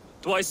does.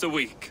 Twice a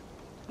week.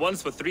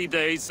 Once for 3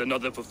 days,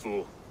 another for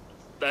 4.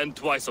 Then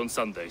twice on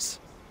Sundays.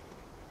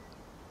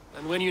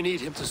 And when you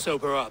need him to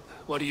sober up,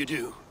 what do you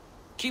do?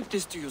 Keep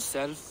this to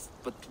yourself,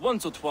 but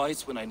once or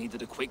twice when I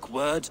needed a quick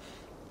word,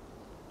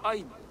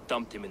 I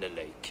dumped him in a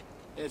lake.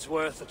 It's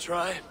worth a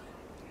try.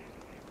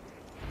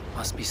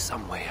 Must be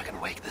some way I can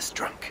wake this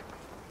drunk.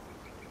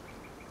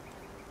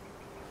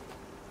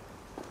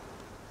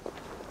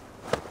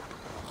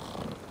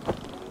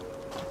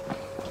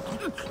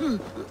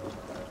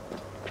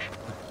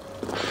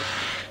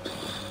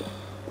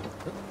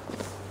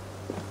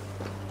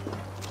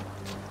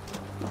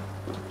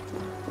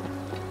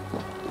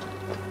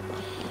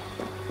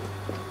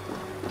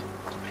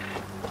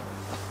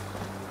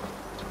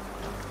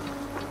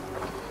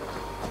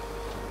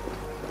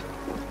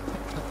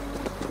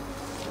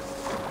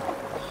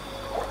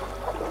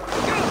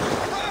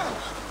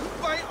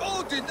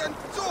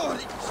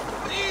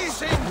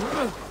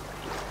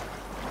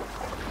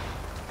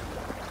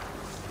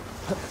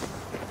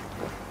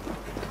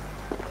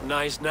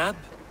 Nice nap?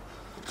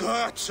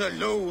 That's a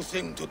low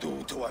thing to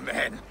do to a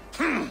man.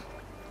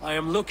 I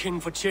am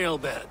looking for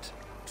Ceolbert.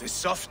 The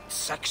soft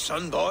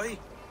Saxon boy?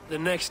 The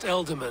next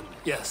Elderman,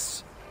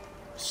 yes.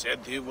 Said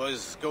he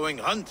was going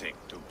hunting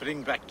to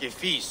bring back a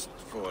feast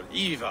for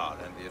Eivor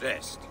and the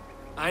rest.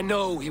 I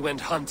know he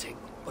went hunting,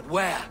 but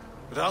where?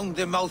 Round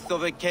the mouth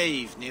of a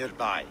cave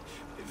nearby.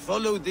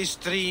 Follow the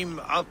stream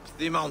up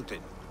the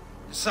mountain,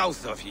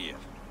 south of here.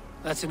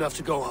 That's enough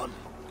to go on.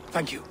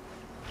 Thank you.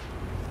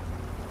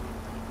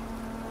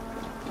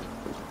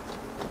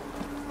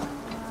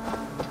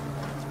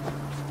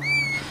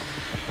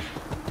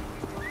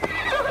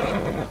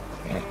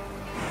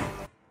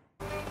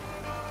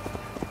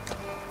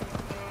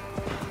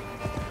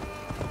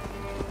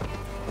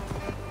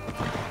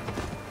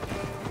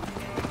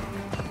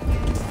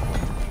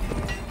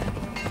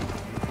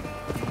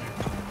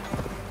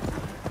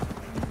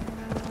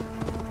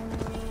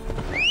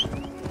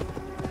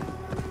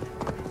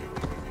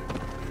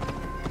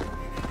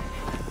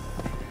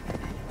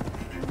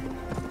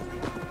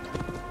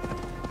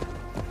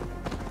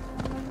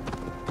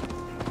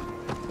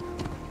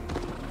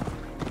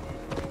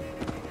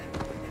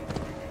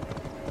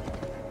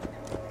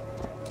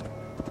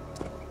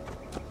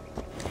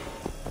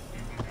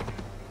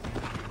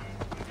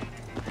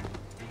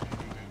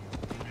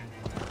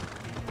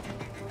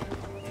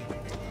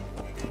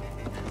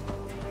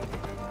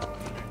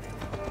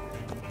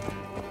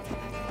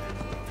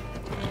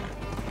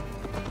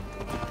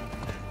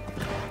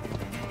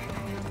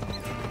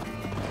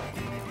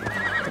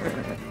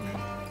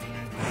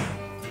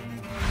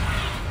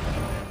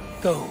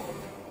 Go,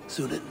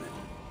 Sunan.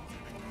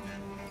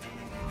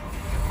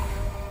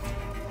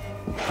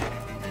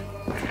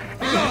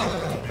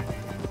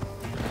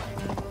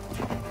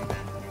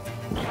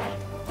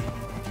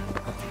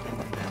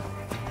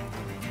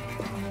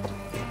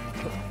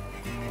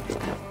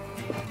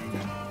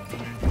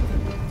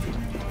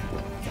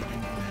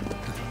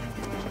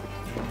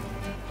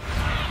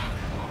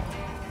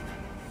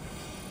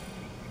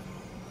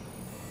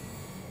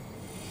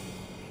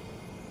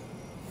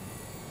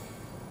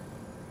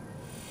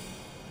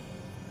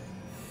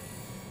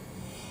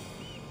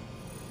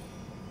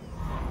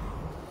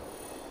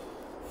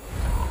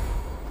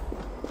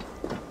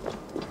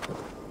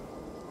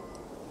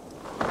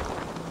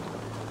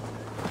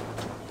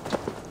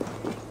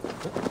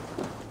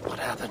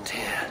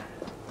 Here.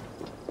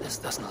 This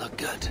doesn't look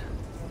good.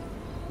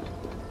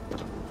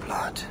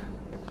 Blood.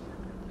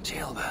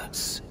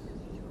 Jailbirds.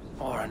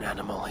 Or an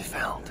animal he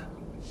found.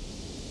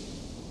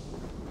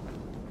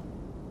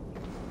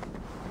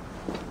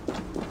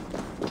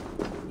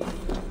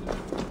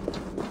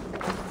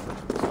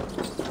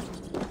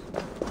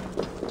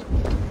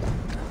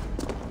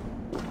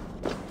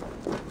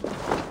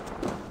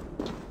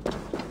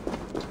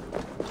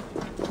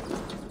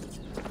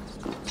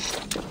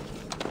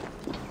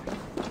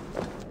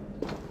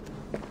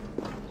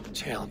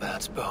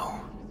 Jailbird's bow.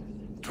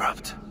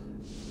 Dropped.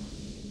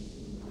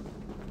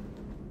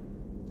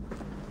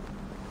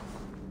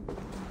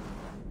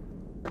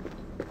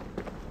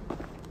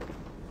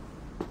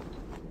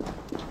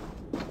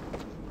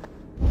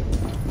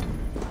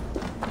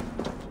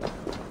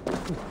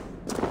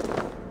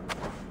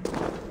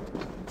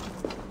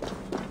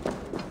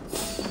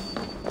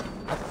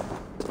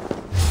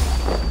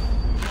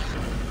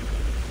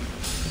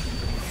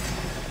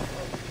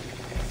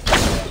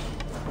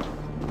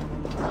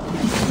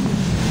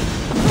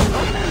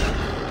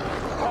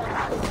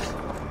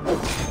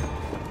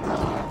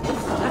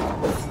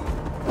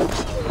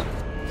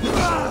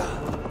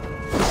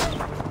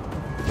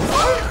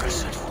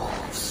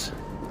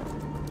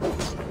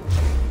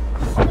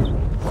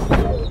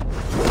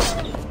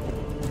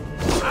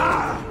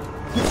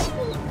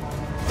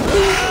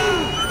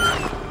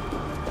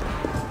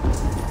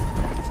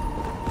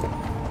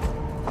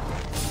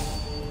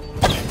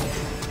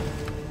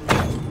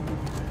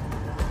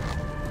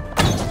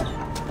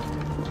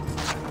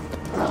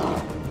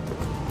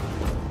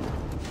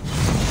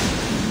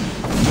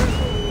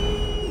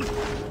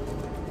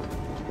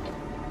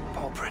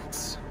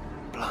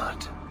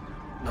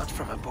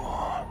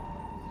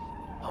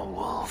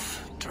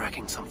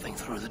 Something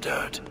through the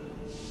dirt.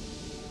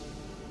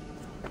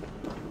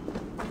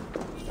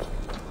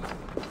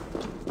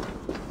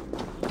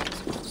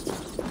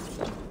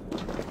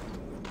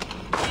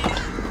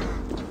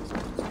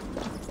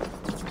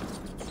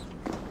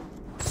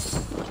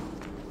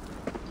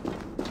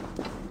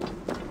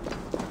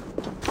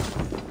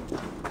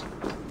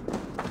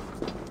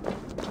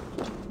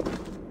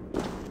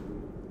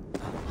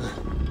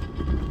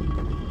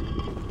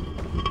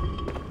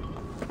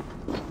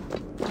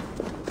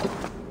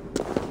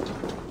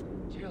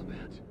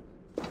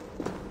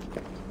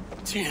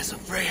 Tears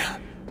of Freya.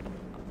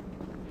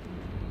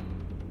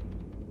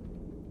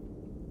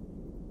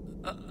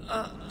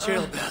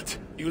 Jailbird,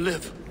 you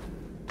live.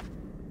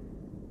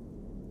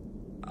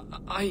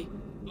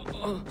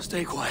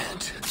 Stay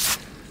quiet.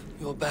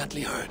 You're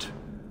badly hurt.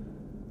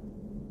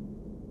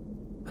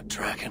 A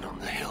dragon on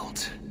the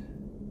hilt.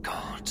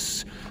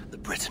 Gods, the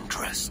Briton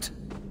crest.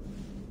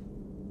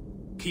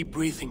 Keep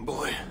breathing,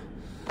 boy.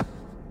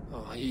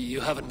 Oh,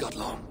 you haven't got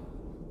long.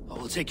 I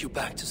will take you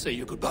back to say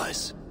your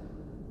goodbyes.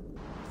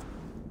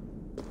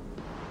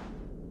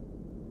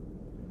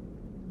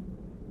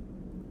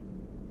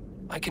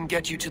 I can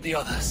get you to the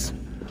others.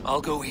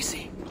 I'll go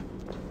easy.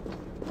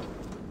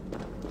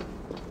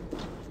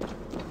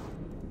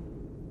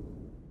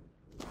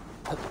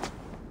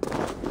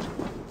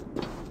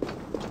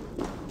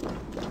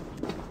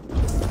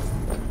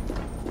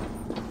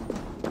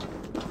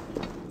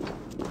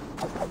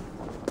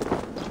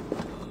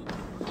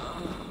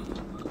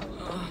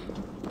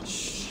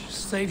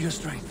 Save your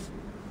strength.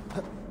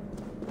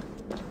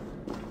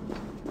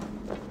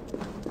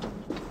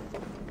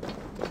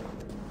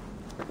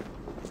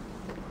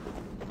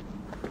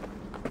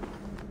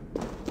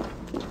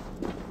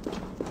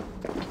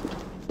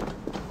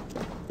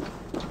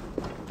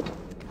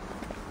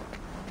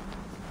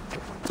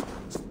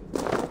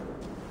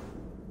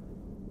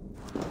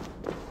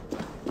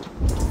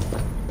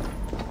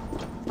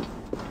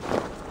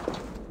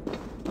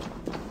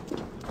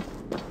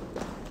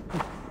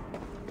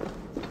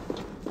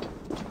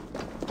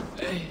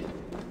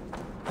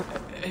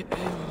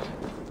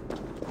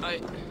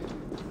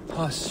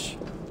 Hush.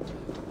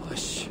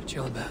 Hush,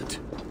 Jailbird.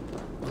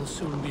 We'll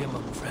soon be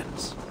among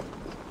friends.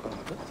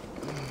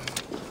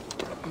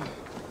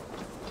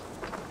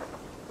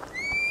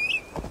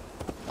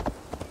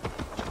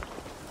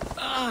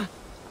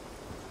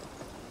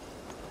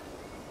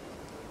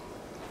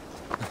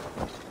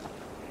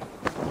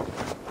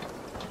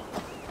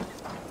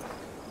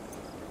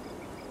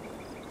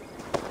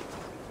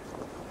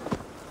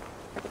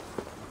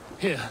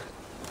 Here.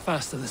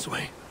 Faster this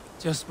way.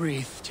 Just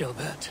breathe,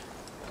 Gilbert.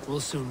 We'll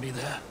soon be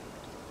there.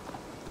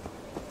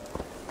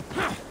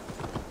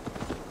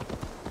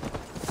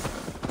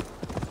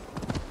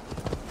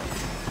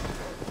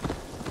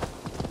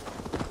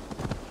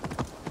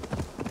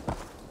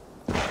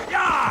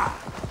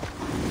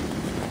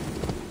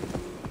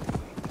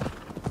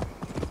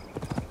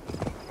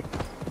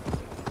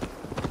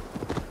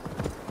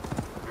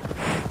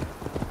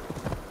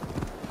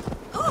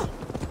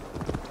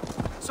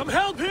 Some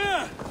help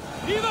here!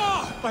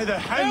 Eivor! By the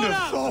hand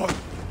of Thor!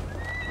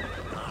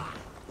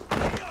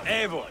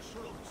 Eivor,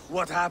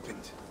 what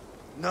happened?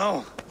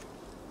 No.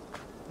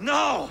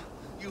 No!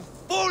 You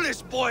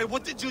foolish boy,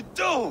 what did you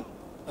do?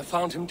 I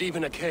found him deep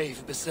in a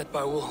cave, beset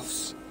by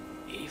wolves.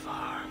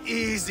 Eivor.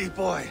 Easy,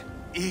 boy.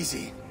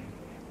 Easy.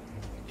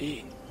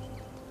 Eivor.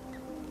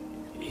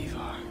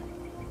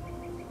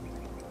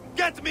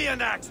 Get me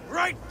an axe,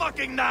 right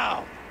fucking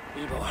now!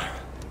 Eivor.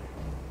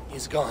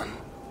 He's gone.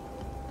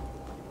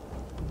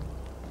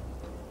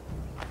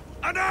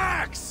 An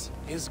axe!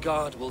 His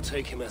god will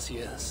take him as he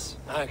is,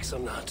 axe or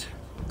not.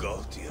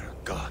 Go to your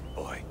god,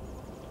 boy.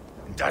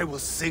 And I will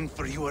sing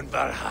for you in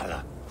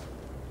Valhalla.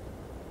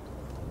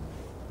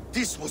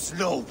 This was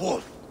no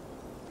wolf.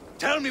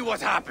 Tell me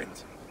what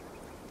happened.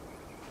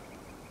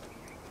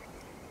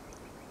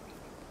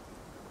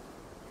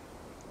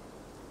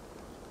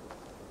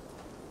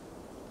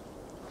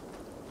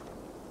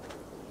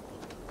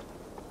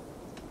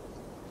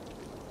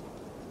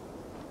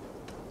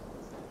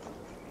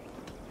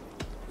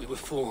 We were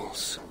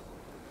fools.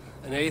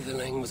 An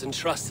Aetherling was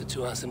entrusted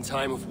to us in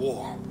time of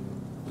war.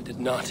 We did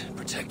not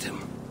protect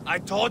him. I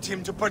taught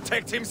him to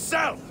protect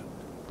himself!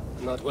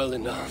 Not well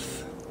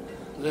enough.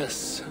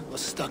 This was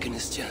stuck in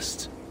his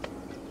chest.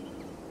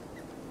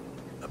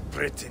 A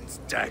Briton's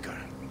dagger.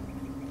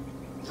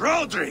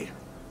 Rodri!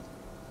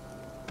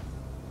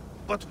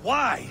 But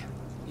why?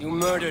 You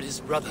murdered his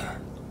brother.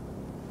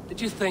 Did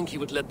you think he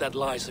would let that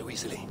lie so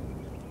easily?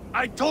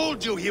 I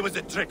told you he was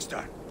a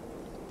trickster.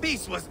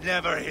 Peace was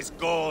never his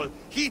goal.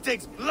 He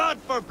takes blood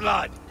for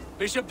blood.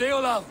 Bishop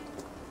Deolav!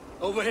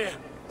 Over here.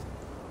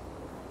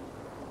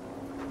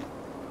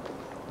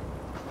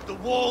 The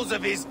walls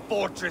of his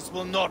fortress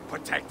will not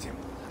protect him.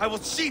 I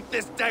will sheath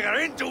this dagger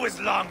into his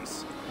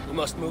lungs. We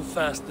must move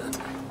fast then.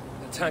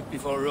 Attack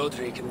before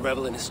Rodri can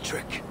revel in his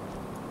trick.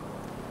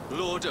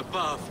 Lord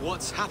above,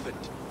 what's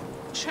happened?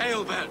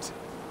 Ceolbert!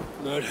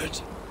 Murdered.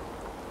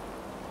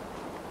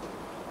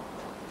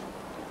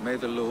 May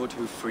the Lord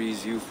who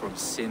frees you from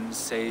sin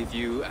save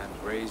you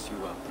and raise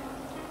you up.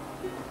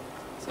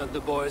 Sent the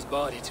boy's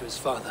body to his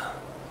father,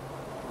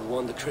 who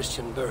won the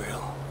Christian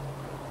burial.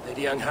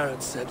 Lady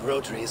Angharad said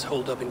Rodri is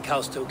holed up in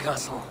Causto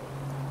Castle.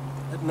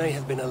 That may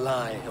have been a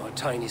lie or a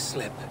tiny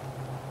slip.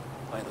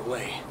 Either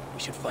way, we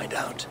should find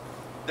out.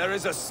 There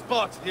is a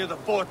spot near the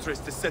fortress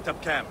to set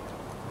up camp.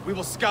 We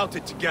will scout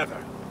it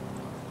together.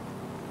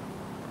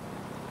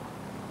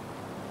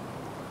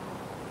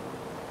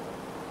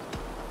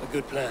 A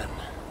good plan.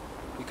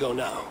 We go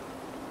now.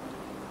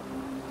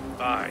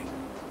 Fine.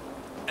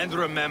 And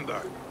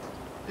remember,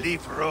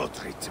 leave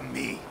Rodri to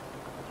me.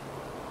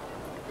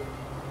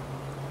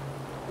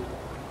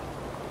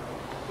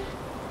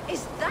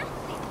 Is that...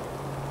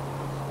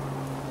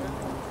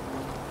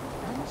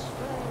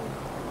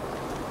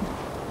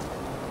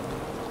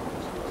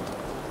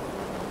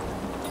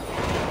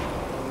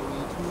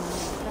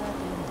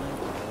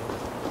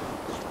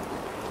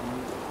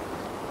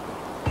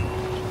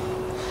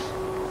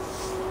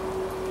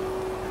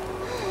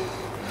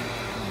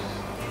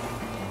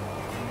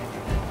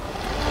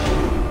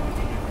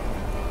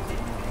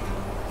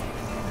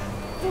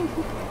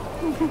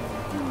 Mm-hmm.